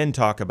 you then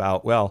talk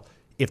about, well,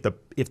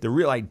 if the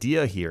real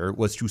idea here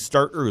was to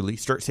start early,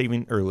 start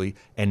saving early,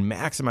 and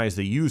maximize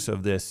the use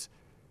of this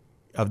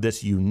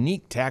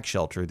unique tax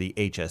shelter, the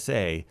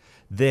HSA,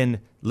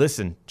 then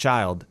listen,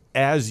 child,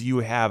 as you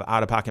have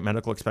out-of-pocket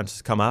medical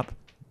expenses come up,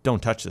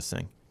 don't touch this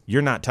thing.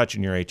 You're not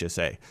touching your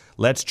HSA.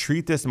 Let's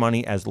treat this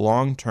money as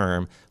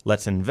long-term.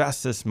 Let's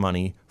invest this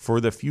money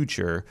for the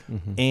future,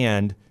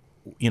 and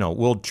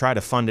we'll try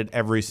to fund it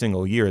every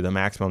single year, the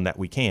maximum that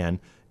we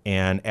can.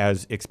 And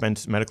as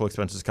medical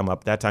expenses come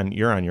up, that time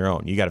you're on your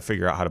own. You got to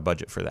figure out how to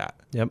budget for that.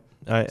 Yep,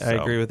 I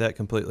agree with that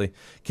completely.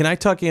 Can I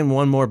tuck in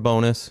one more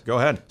bonus? Go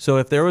ahead. So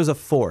if there was a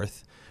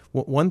fourth,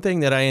 one thing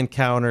that I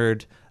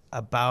encountered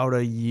about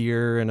a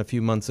year and a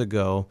few months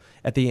ago,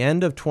 at the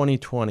end of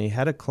 2020,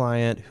 had a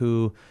client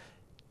who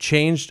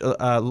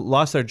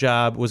lost their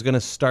job, was going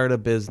to start a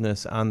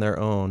business on their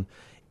own.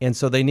 And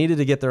so they needed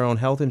to get their own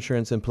health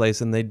insurance in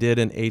place, and they did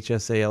an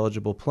HSA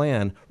eligible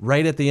plan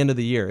right at the end of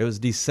the year. It was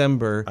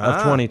December of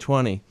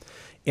 2020.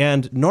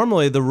 And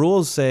normally the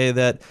rules say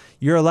that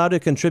you're allowed to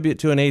contribute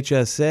to an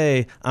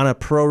HSA on a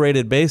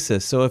prorated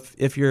basis. So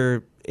if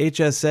your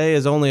HSA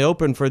is only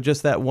open for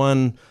just that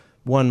one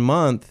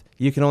month,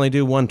 you can only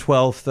do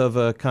 1/12 of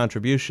a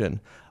contribution,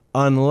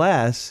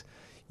 unless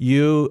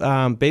you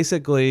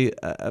basically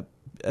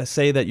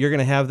say that you're going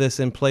to have this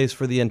in place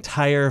for the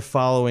entire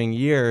following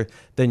year,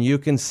 then you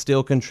can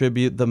still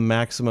contribute the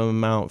maximum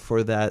amount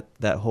for that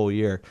whole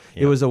year.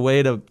 Yep. It was a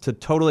way to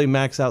totally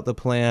max out the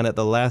plan at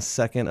the last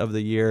second of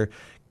the year,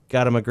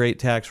 got them a great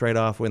tax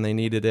write-off when they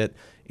needed it.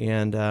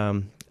 And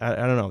I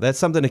don't know. That's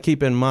something to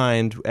keep in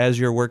mind as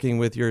you're working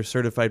with your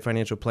certified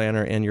financial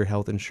planner and your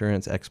health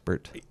insurance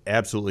expert.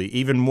 Absolutely.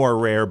 Even more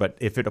rare, but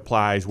if it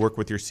applies, work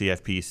with your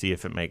CFP, see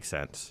if it makes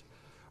sense.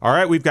 All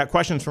right, we've got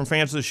questions from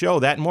fans of the show.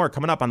 That and more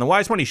coming up on the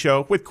Wise Money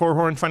Show with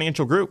Korhorn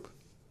Financial Group.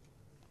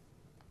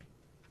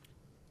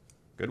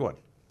 Good one.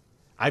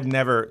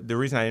 The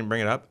reason I didn't bring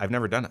it up, I've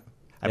never done it.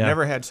 I've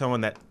never had someone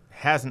that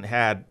hasn't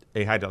had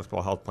a high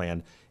deductible health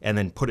plan and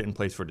then put it in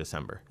place for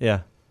December.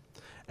 Yeah.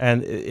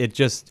 And it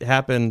just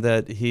happened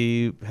that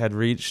he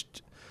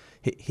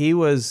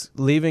was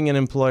leaving an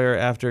employer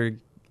after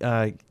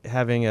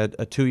having a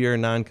 2-year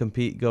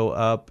non-compete go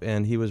up,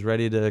 and he was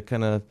ready to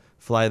kind of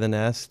fly the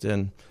nest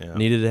and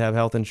needed to have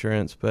health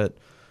insurance. But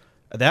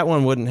that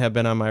one wouldn't have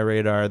been on my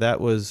radar. That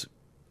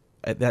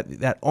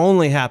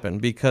only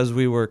happened because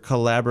we were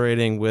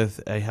collaborating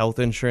with a health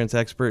insurance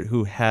expert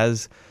who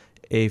has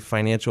a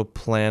financial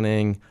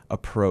planning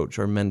approach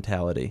or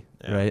mentality,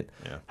 right?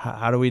 Yeah.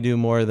 How do we do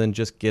more than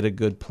just get a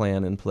good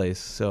plan in place?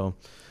 So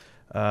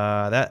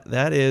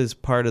that is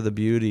part of the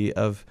beauty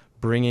of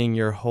bringing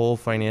your whole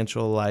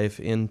financial life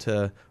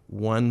into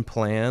one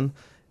plan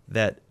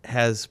that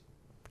has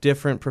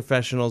different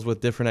professionals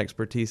with different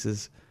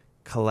expertises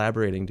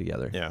collaborating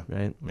together. Yeah.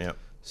 Right. Yeah.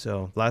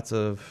 So lots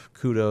of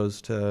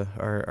kudos to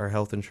our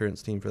health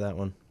insurance team for that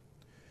one.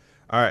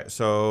 All right.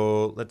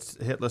 So let's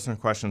hit listener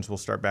questions. We'll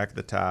start back at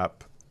the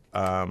top.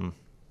 Or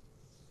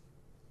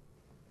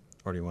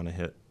do you want to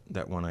hit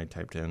that one I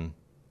typed in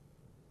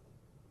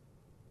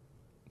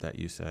that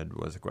you said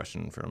was a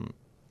question from?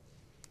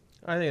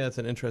 I think that's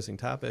an interesting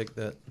topic.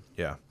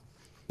 Yeah.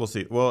 We'll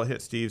see. We'll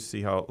hit Steve,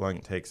 see how long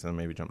it takes, and then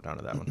maybe jump down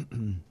to that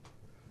one.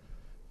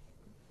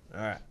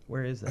 All right.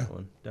 Where is that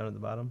one? Down at the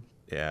bottom?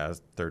 Yeah,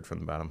 it's third from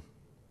the bottom.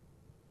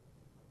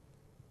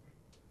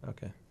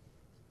 Okay.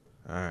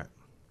 All right.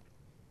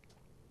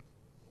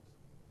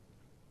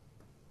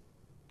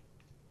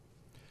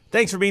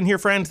 Thanks for being here,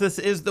 friends. This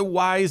is the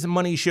Wise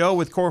Money Show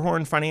with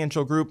Korhorn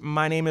Financial Group.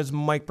 My name is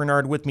Mike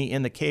Bernard. With me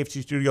in the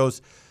KFC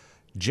studios,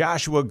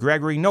 Joshua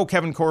Gregory. No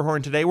Kevin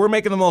Korhorn today. We're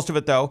making the most of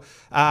it, though.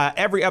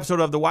 Every episode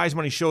of the Wise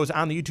Money Show is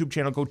on the YouTube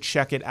channel. Go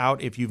check it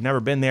out. If you've never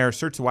been there,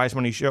 search the Wise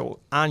Money Show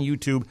on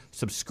YouTube.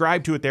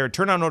 Subscribe to it there.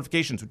 Turn on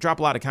notifications. We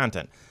drop a lot of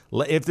content.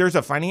 If there's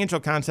a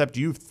financial concept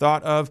you've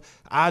thought of,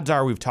 odds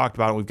are we've talked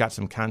about it. We've got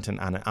some content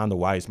on it on the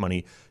Wise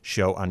Money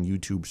Show on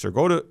YouTube. So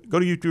go to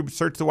YouTube,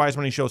 search the Wise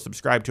Money Show,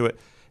 subscribe to it,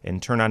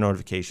 and turn on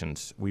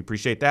notifications. We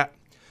appreciate that.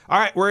 All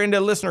right, we're into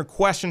listener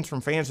questions from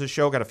fans of the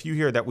show. Got a few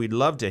here that we'd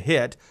love to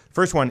hit.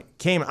 First one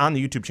came on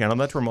the YouTube channel.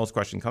 That's where most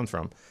question comes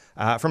from.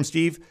 From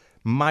Steve,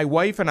 my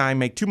wife and I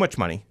make too much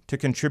money to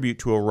contribute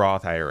to a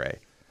Roth IRA.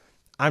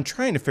 I'm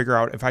trying to figure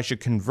out if I should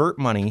convert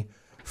money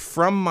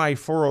from my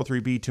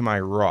 403B to my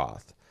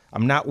Roth.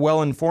 I'm not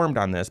well informed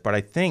on this, but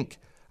I think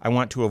I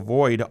want to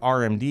avoid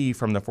RMD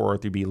from the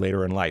 403B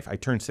later in life. I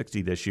turned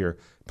 60 this year,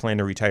 plan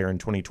to retire in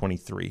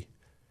 2023.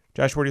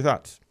 Josh, what are your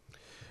thoughts?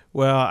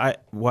 Well,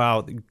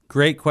 wow,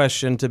 great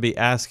question to be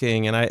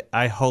asking, and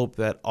I hope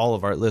that all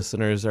of our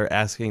listeners are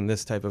asking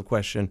this type of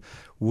question.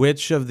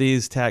 Which of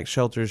these tax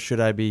shelters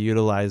should I be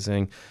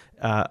utilizing?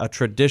 A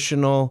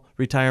traditional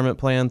retirement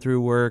plan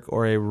through work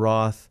or a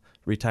Roth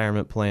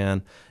retirement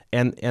plan?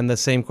 And the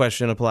same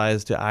question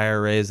applies to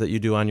IRAs that you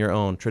do on your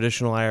own,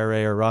 traditional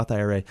IRA or Roth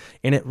IRA.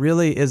 And it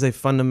really is a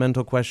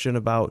fundamental question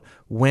about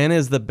when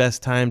is the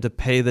best time to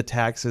pay the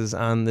taxes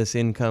on this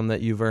income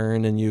that you've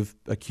earned and you've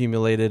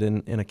accumulated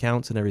in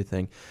accounts and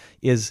everything.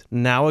 Is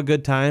now a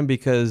good time?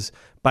 Because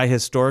by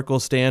historical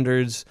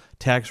standards,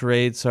 tax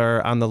rates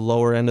are on the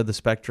lower end of the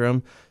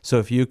spectrum. So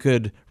if you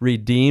could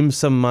redeem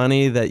some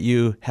money that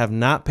you have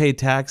not paid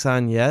tax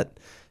on yet,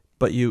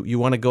 but you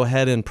want to go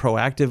ahead and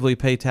proactively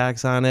pay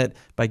tax on it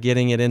by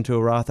getting it into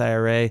a Roth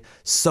IRA,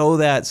 so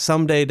that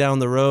someday down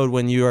the road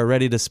when you are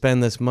ready to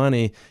spend this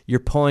money, you're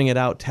pulling it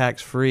out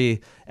tax-free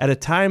at a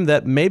time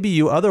that maybe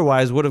you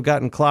otherwise would have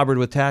gotten clobbered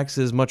with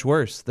taxes much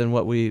worse than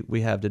what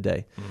we have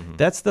today. Mm-hmm.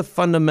 That's the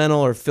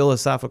fundamental or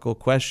philosophical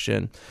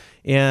question.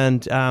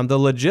 And the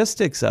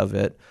logistics of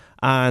it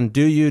on,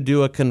 do you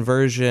do a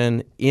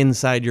conversion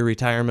inside your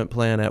retirement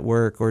plan at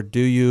work, or do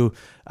you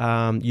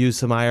use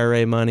some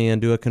IRA money and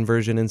do a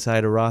conversion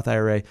inside a Roth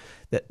IRA?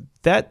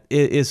 That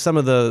is some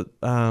of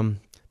the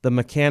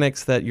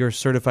mechanics that your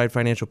certified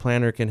financial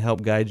planner can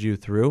help guide you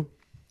through.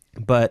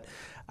 But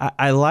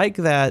I like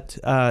that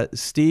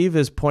Steve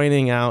is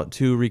pointing out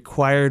to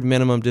required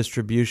minimum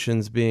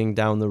distributions being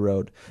down the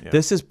road. Yeah.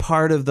 This is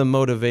part of the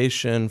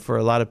motivation for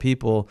a lot of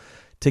people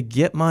to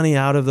get money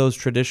out of those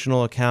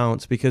traditional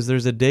accounts, because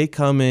there's a day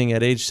coming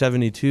at age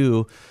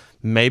 72.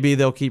 Maybe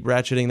they'll keep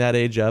ratcheting that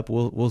age up.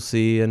 We'll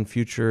see in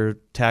future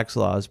tax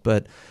laws.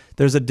 But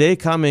there's a day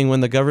coming when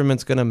the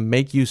government's going to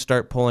make you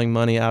start pulling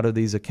money out of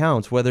these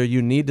accounts. Whether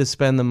you need to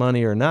spend the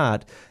money or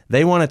not,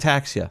 they want to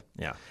tax you.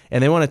 Yeah.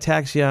 And they want to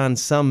tax you on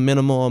some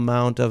minimal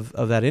amount of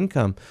that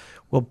income.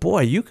 Well,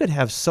 boy, you could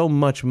have so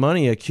much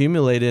money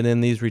accumulated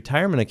in these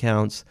retirement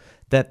accounts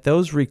that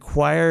those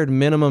required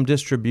minimum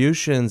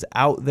distributions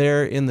out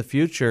there in the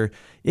future,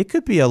 it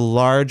could be a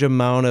large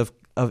amount of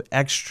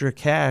extra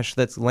cash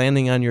that's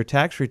landing on your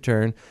tax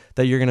return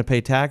that you're going to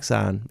pay tax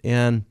on.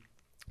 And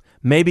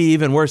maybe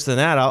even worse than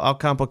that, I'll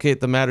complicate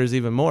the matters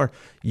even more.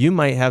 You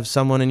might have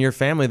someone in your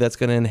family that's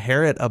going to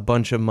inherit a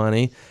bunch of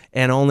money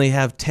and only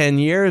have 10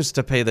 years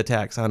to pay the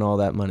tax on all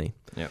that money.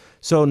 Yep.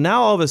 So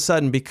now all of a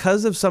sudden,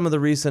 because of some of the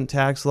recent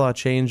tax law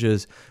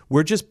changes,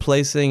 we're just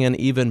placing an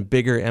even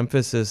bigger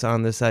emphasis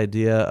on this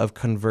idea of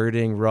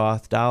converting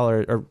Roth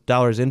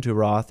dollars into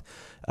Roth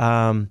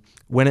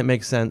when it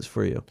makes sense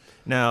for you.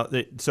 Now,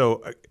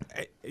 so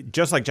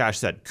just like Josh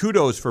said,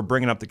 kudos for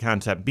bringing up the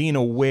concept, being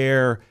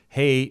aware,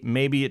 hey,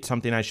 maybe it's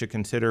something I should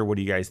consider. What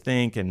do you guys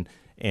think? And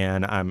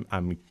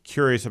I'm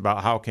curious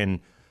about how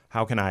can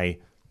I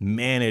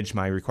manage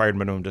my required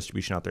minimum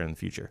distribution out there in the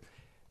future.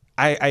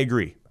 I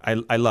agree.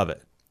 I love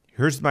it.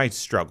 Here's my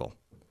struggle.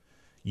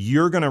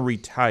 You're going to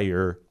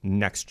retire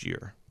next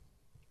year.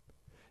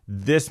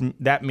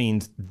 That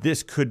means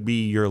this could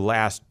be your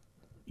last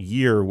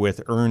year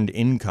with earned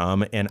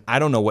income, and I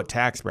don't know what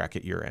tax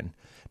bracket you're in.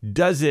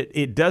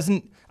 It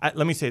doesn't,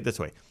 let me say it this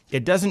way.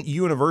 It doesn't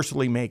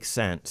universally make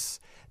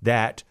sense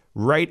that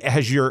right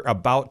as you're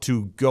about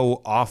to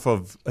go off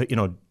of,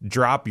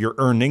 drop your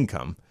earned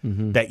income,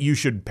 mm-hmm. that you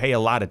should pay a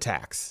lot of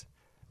tax.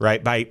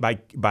 Right,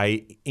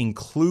 by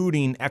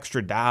including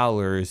extra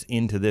dollars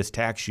into this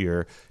tax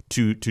year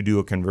to do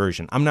a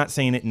conversion. I'm not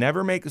saying it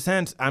never makes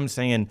sense. I'm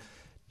saying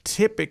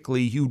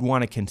typically you'd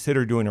want to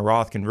consider doing a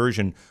Roth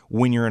conversion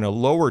when you're in a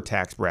lower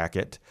tax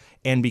bracket,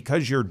 and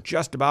because you're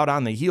just about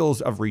on the heels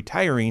of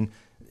retiring,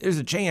 there's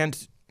a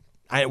chance,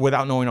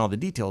 without knowing all the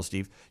details,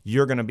 Steve,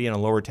 you're going to be in a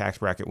lower tax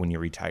bracket when you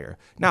retire.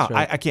 Now,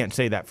 right. I can't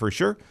say that for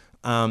sure.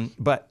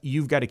 But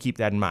you've got to keep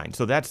that in mind.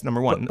 So that's number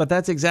one. But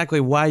that's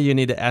exactly why you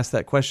need to ask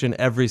that question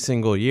every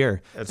single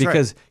year. That's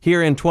because right.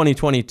 Here in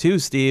 2022,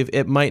 Steve,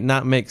 it might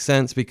not make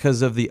sense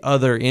because of the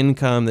other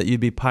income that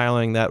you'd be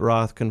piling that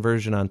Roth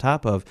conversion on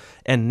top of.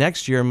 And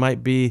next year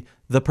might be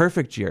the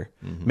perfect year.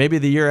 Mm-hmm. Maybe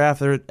the year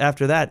after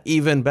that,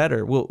 even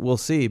better. We'll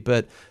see.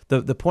 But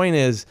the point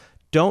is,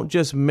 don't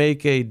just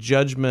make a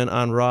judgment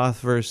on Roth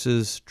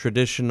versus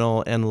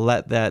traditional and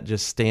let that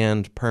just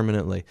stand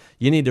permanently.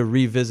 You need to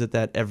revisit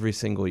that every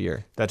single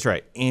year. That's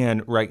right.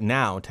 And right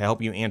now, to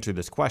help you answer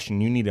this question,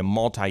 you need a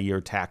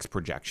multi-year tax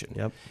projection.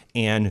 Yep.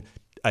 And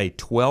a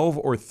 12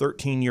 or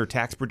 13-year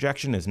tax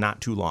projection is not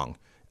too long.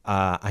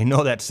 I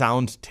know that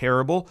sounds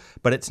terrible,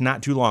 but it's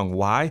not too long.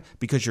 Why?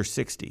 Because you're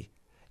 60.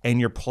 And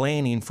you're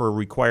planning for a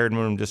required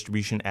minimum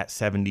distribution at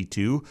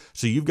 72.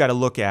 So you've got to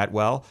look at,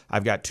 well,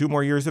 I've got 2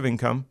 more years of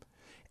income.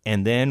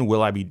 And then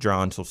will I be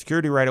drawing Social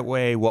Security right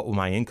away? What will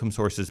my income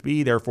sources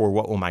be? Therefore,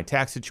 what will my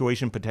tax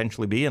situation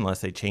potentially be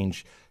unless they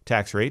change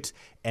tax rates?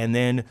 And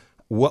then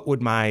what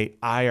would my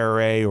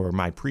IRA or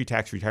my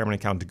pre-tax retirement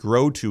account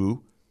grow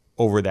to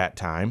over that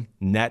time,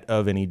 net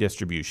of any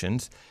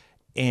distributions?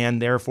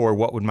 And therefore,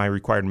 what would my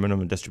required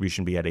minimum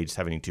distribution be at age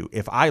 72?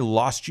 If I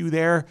lost you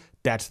there,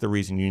 that's the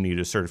reason you need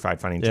a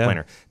certified financial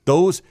planner.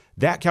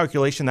 That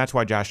calculation, that's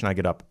why Josh and I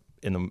get up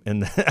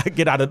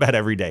get out of bed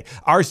every day.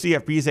 Our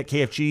CFPs at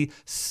KFG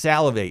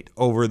salivate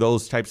over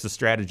those types of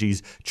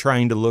strategies,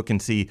 trying to look and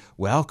see,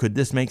 well, could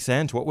this make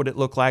sense? What would it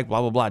look like?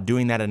 Blah, blah, blah,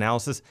 doing that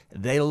analysis.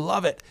 They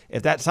love it.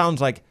 If that sounds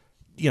like,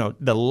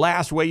 the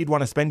last way you'd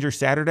want to spend your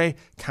Saturday,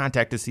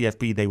 contact a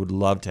CFP. They would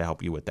love to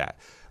help you with that.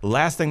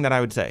 Last thing that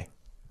I would say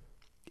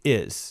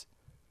is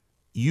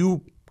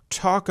you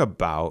talk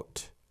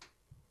about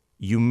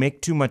you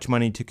make too much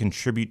money to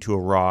contribute to a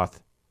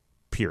Roth,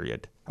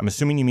 period. I'm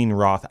assuming you mean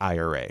Roth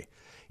IRA.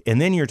 And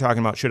then you're talking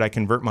about, should I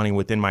convert money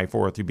within my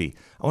 403B?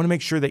 I want to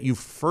make sure that you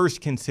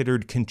first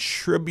considered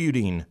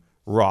contributing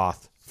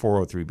Roth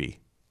 403B,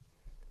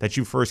 that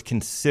you first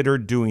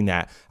considered doing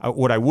that.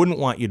 What I wouldn't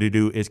want you to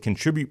do is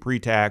contribute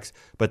pre-tax,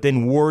 but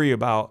then worry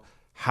about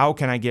how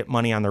can I get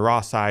money on the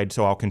Roth side,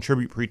 so I'll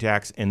contribute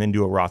pre-tax and then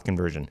do a Roth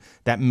conversion.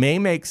 That may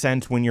make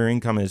sense when your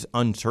income is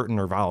uncertain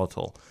or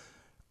volatile.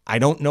 I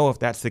don't know if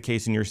that's the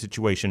case in your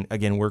situation.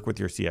 Again, work with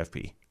your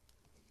CFP.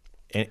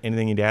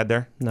 Anything you'd add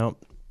there? No,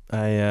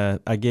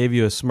 I gave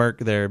you a smirk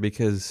there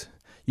because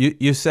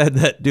you said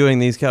that doing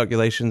these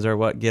calculations are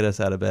what get us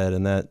out of bed,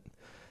 and that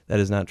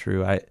is not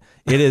true.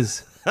 It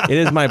is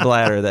my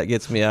bladder that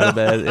gets me out of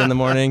bed in the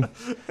morning.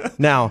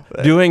 Now,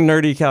 doing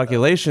nerdy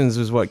calculations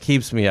is what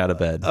keeps me out of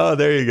bed. Oh,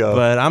 there you go.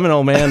 But I'm an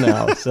old man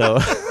now, so.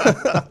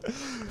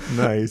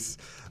 Nice.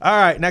 All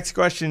right, next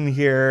question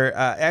here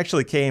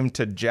actually came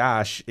to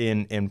Josh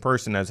in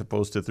person as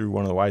opposed to through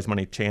one of the Wise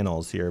Money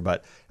channels here.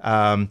 But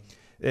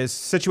the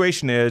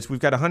situation is we've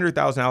got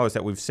 $100,000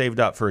 that we've saved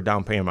up for a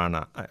down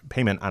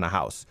payment on a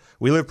house.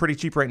 We live pretty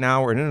cheap right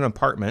now. We're in an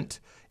apartment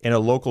in a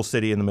local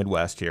city in the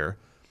Midwest here.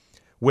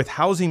 With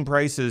housing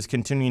prices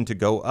continuing to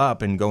go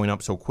up and going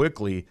up so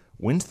quickly,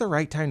 when's the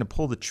right time to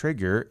pull the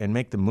trigger and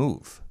make the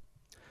move?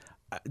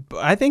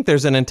 I think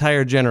there's an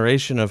entire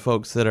generation of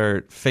folks that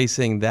are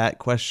facing that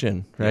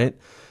question, right?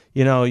 Yeah.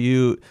 You know,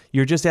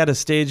 you're just at a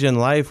stage in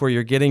life where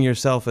you're getting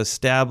yourself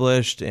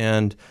established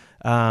and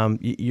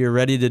you're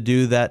ready to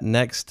do that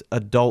next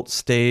adult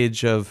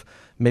stage of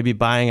maybe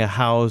buying a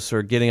house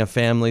or getting a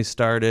family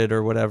started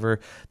or whatever.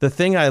 The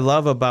thing I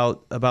love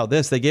about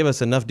this, they gave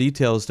us enough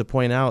details to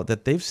point out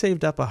that they've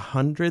saved up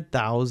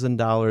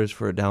 $100,000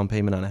 for a down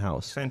payment on a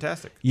house.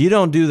 Fantastic. You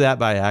don't do that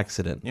by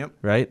accident, Yep.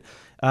 right?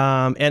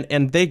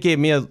 And they gave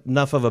me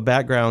enough of a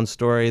background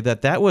story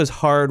that was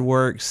hard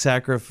work,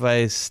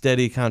 sacrifice,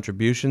 steady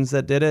contributions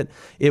that did it.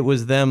 It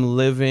was them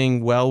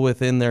living well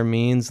within their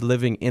means,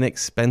 living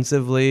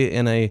inexpensively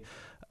in a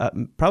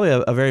probably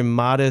a very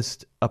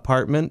modest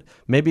apartment,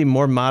 maybe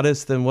more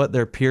modest than what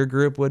their peer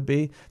group would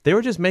be. They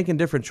were just making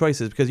different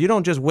choices because you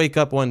don't just wake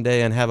up one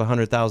day and have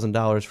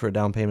 $100,000 for a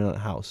down payment on a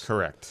house.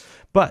 Correct.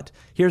 But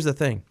here's the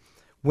thing.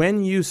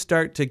 When you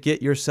start to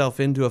get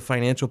yourself into a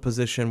financial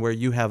position where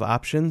you have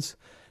options,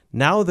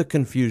 now the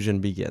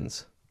confusion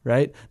begins,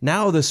 right?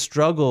 Now the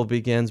struggle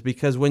begins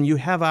because when you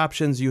have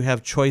options, you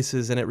have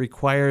choices, and it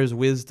requires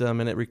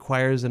wisdom and it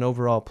requires an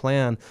overall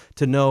plan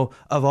to know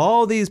of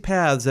all these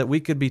paths that we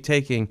could be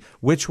taking,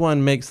 which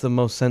one makes the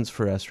most sense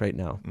for us right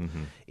now.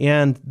 Mm-hmm.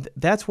 And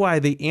that's why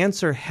the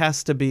answer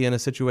has to be in a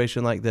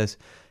situation like this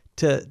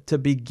to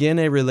begin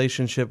a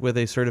relationship with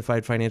a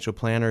certified financial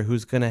planner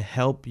who's going to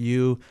help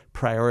you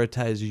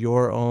prioritize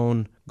your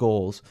own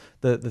goals,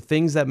 the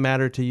things that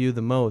matter to you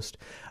the most.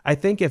 I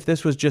think if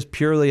this was just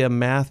purely a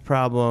math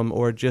problem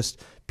or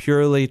just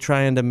purely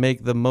trying to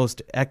make the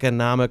most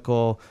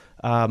economical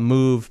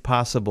move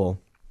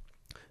possible,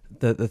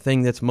 the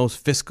thing that's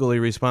most fiscally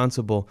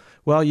responsible,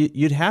 well,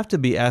 you'd have to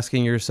be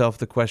asking yourself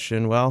the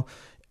question, well,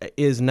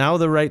 is now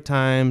the right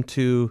time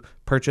to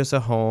purchase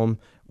a home?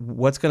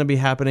 What's going to be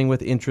happening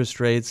with interest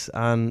rates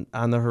on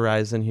the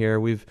horizon here?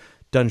 We've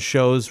done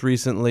shows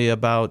recently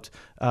about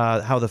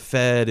how the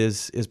Fed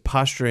is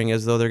posturing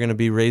as though they're going to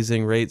be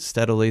raising rates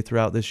steadily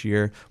throughout this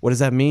year. What does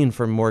that mean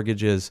for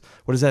mortgages?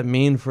 What does that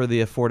mean for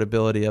the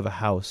affordability of a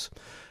house?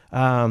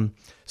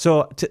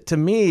 So to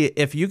me,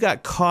 if you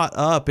got caught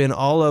up in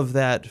all of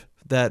that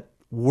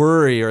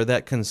worry or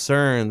that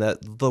concern that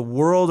the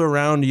world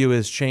around you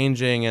is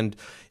changing and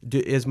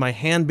is my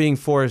hand being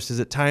forced? Is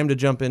it time to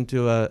jump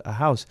into a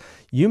house?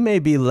 You may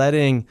be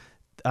letting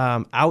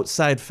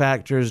outside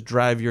factors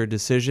drive your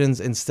decisions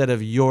instead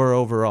of your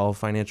overall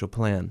financial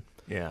plan.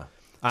 Yeah.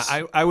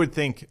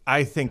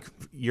 I think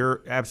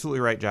you're absolutely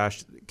right,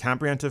 Josh.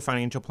 Comprehensive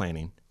financial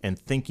planning and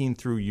thinking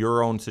through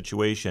your own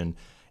situation.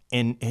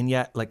 And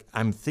yet, like,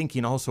 I'm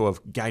thinking also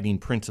of guiding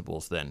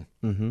principles then.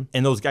 Mm-hmm.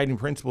 And those guiding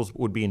principles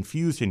would be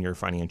infused in your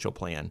financial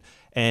plan.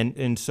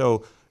 And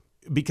so,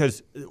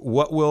 because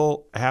what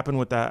will happen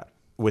with that,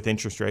 with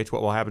interest rates,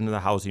 what will happen to the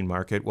housing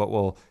market,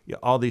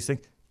 all these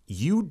things,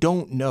 you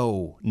don't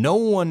know. No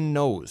one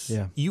knows.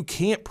 Yeah. You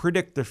can't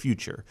predict the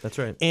future. That's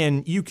right.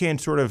 And you can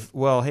sort of,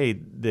 well, hey,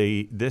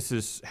 this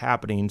is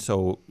happening,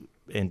 so,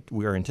 and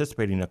we are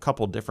anticipating a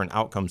couple different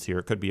outcomes here.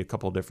 It could be a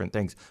couple different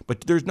things,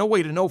 but there's no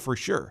way to know for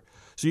sure.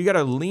 So you got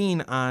to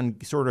lean on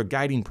sort of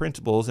guiding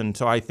principles. And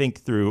so I think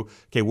through,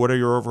 okay, what are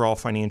your overall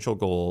financial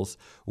goals?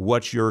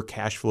 What's your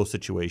cash flow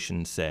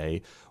situation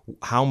say?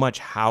 How much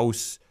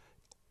house,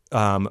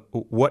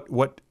 what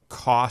would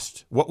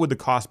the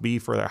cost be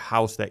for the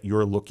house that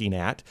you're looking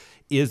at?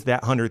 Is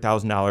that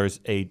 $100,000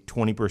 a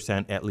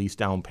 20% at least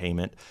down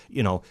payment?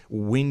 You know,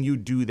 when you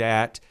do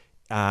that,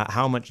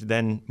 how much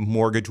then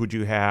mortgage would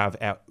you have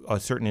at a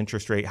certain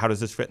interest rate? How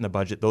does this fit in the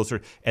budget?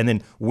 And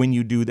then when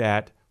you do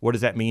that, what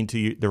does that mean to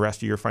you, the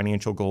rest of your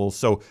financial goals?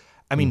 So,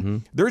 I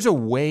mean, there's a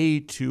way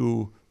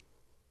to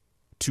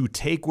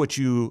take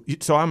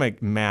so I'm a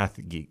math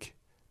geek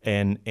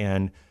and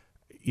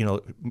you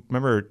know,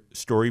 remember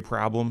story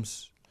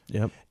problems?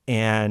 Yep.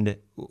 And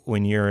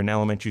when you're in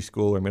elementary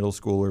school or middle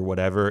school or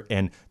whatever,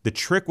 and the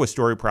trick with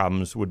story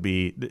problems would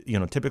be,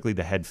 typically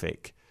the head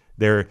fake.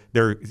 They're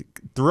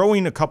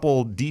throwing a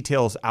couple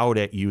details out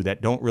at you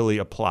that don't really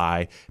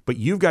apply, but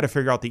you've got to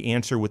figure out the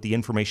answer with the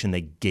information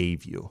they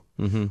gave you.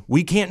 Mm-hmm.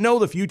 We can't know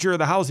the future of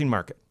the housing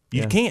market.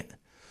 You can't.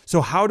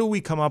 So how do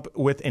we come up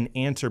with an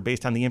answer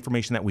based on the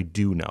information that we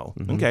do know?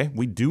 Mm-hmm. Okay,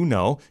 we do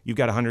know you've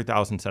got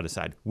 $100,000 set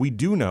aside. We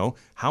do know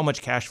how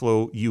much cash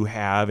flow you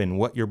have and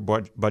what your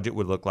budget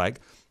would look like.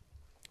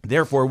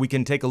 Therefore, we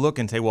can take a look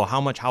and say, well, how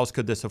much house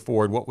could this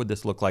afford? What would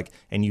this look like?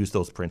 And use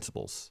those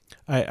principles.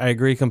 I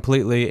agree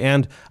completely.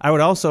 And I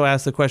would also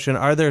ask the question,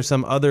 are there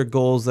some other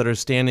goals that are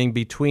standing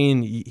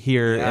between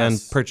here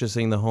and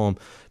purchasing the home?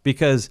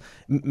 Because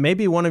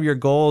maybe one of your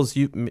goals,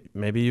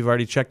 maybe you've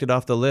already checked it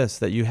off the list,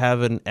 that you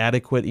have an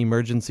adequate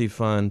emergency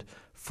fund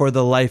for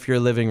the life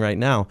you're living right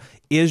now.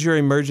 Is your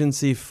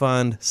emergency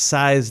fund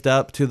sized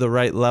up to the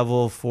right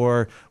level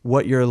for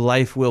what your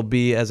life will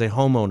be as a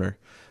homeowner?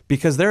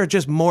 Because there are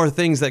just more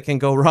things that can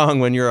go wrong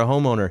when you're a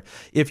homeowner.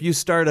 If you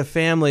start a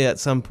family at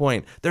some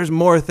point, there's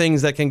more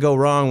things that can go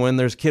wrong when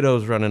there's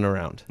kiddos running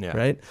around,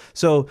 right?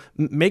 So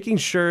making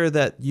sure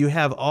that you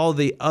have all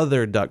the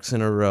other ducks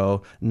in a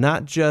row,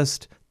 not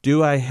just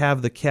do I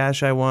have the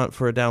cash I want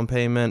for a down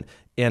payment,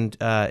 and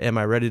am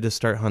I ready to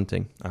start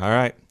hunting? All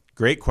right.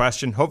 Great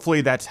question.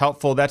 Hopefully that's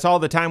helpful. That's all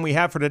the time we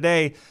have for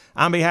today.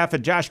 On behalf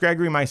of Josh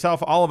Gregory,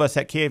 myself, all of us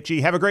at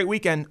KFG, have a great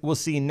weekend. We'll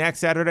see you next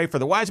Saturday for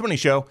the Wise Money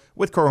Show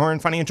with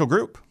Korhorn Financial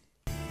Group.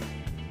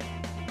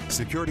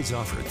 Securities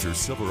offered through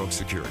Silver Oak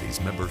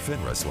Securities, member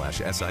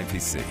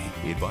FINRA/SIPC.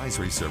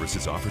 Advisory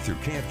services offered through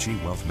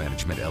KFG Wealth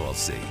Management,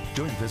 LLC.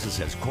 Doing business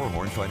as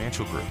Korhorn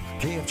Financial Group.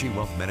 KFG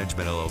Wealth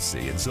Management,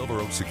 LLC and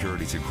Silver Oak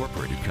Securities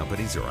Incorporated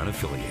companies are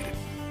unaffiliated.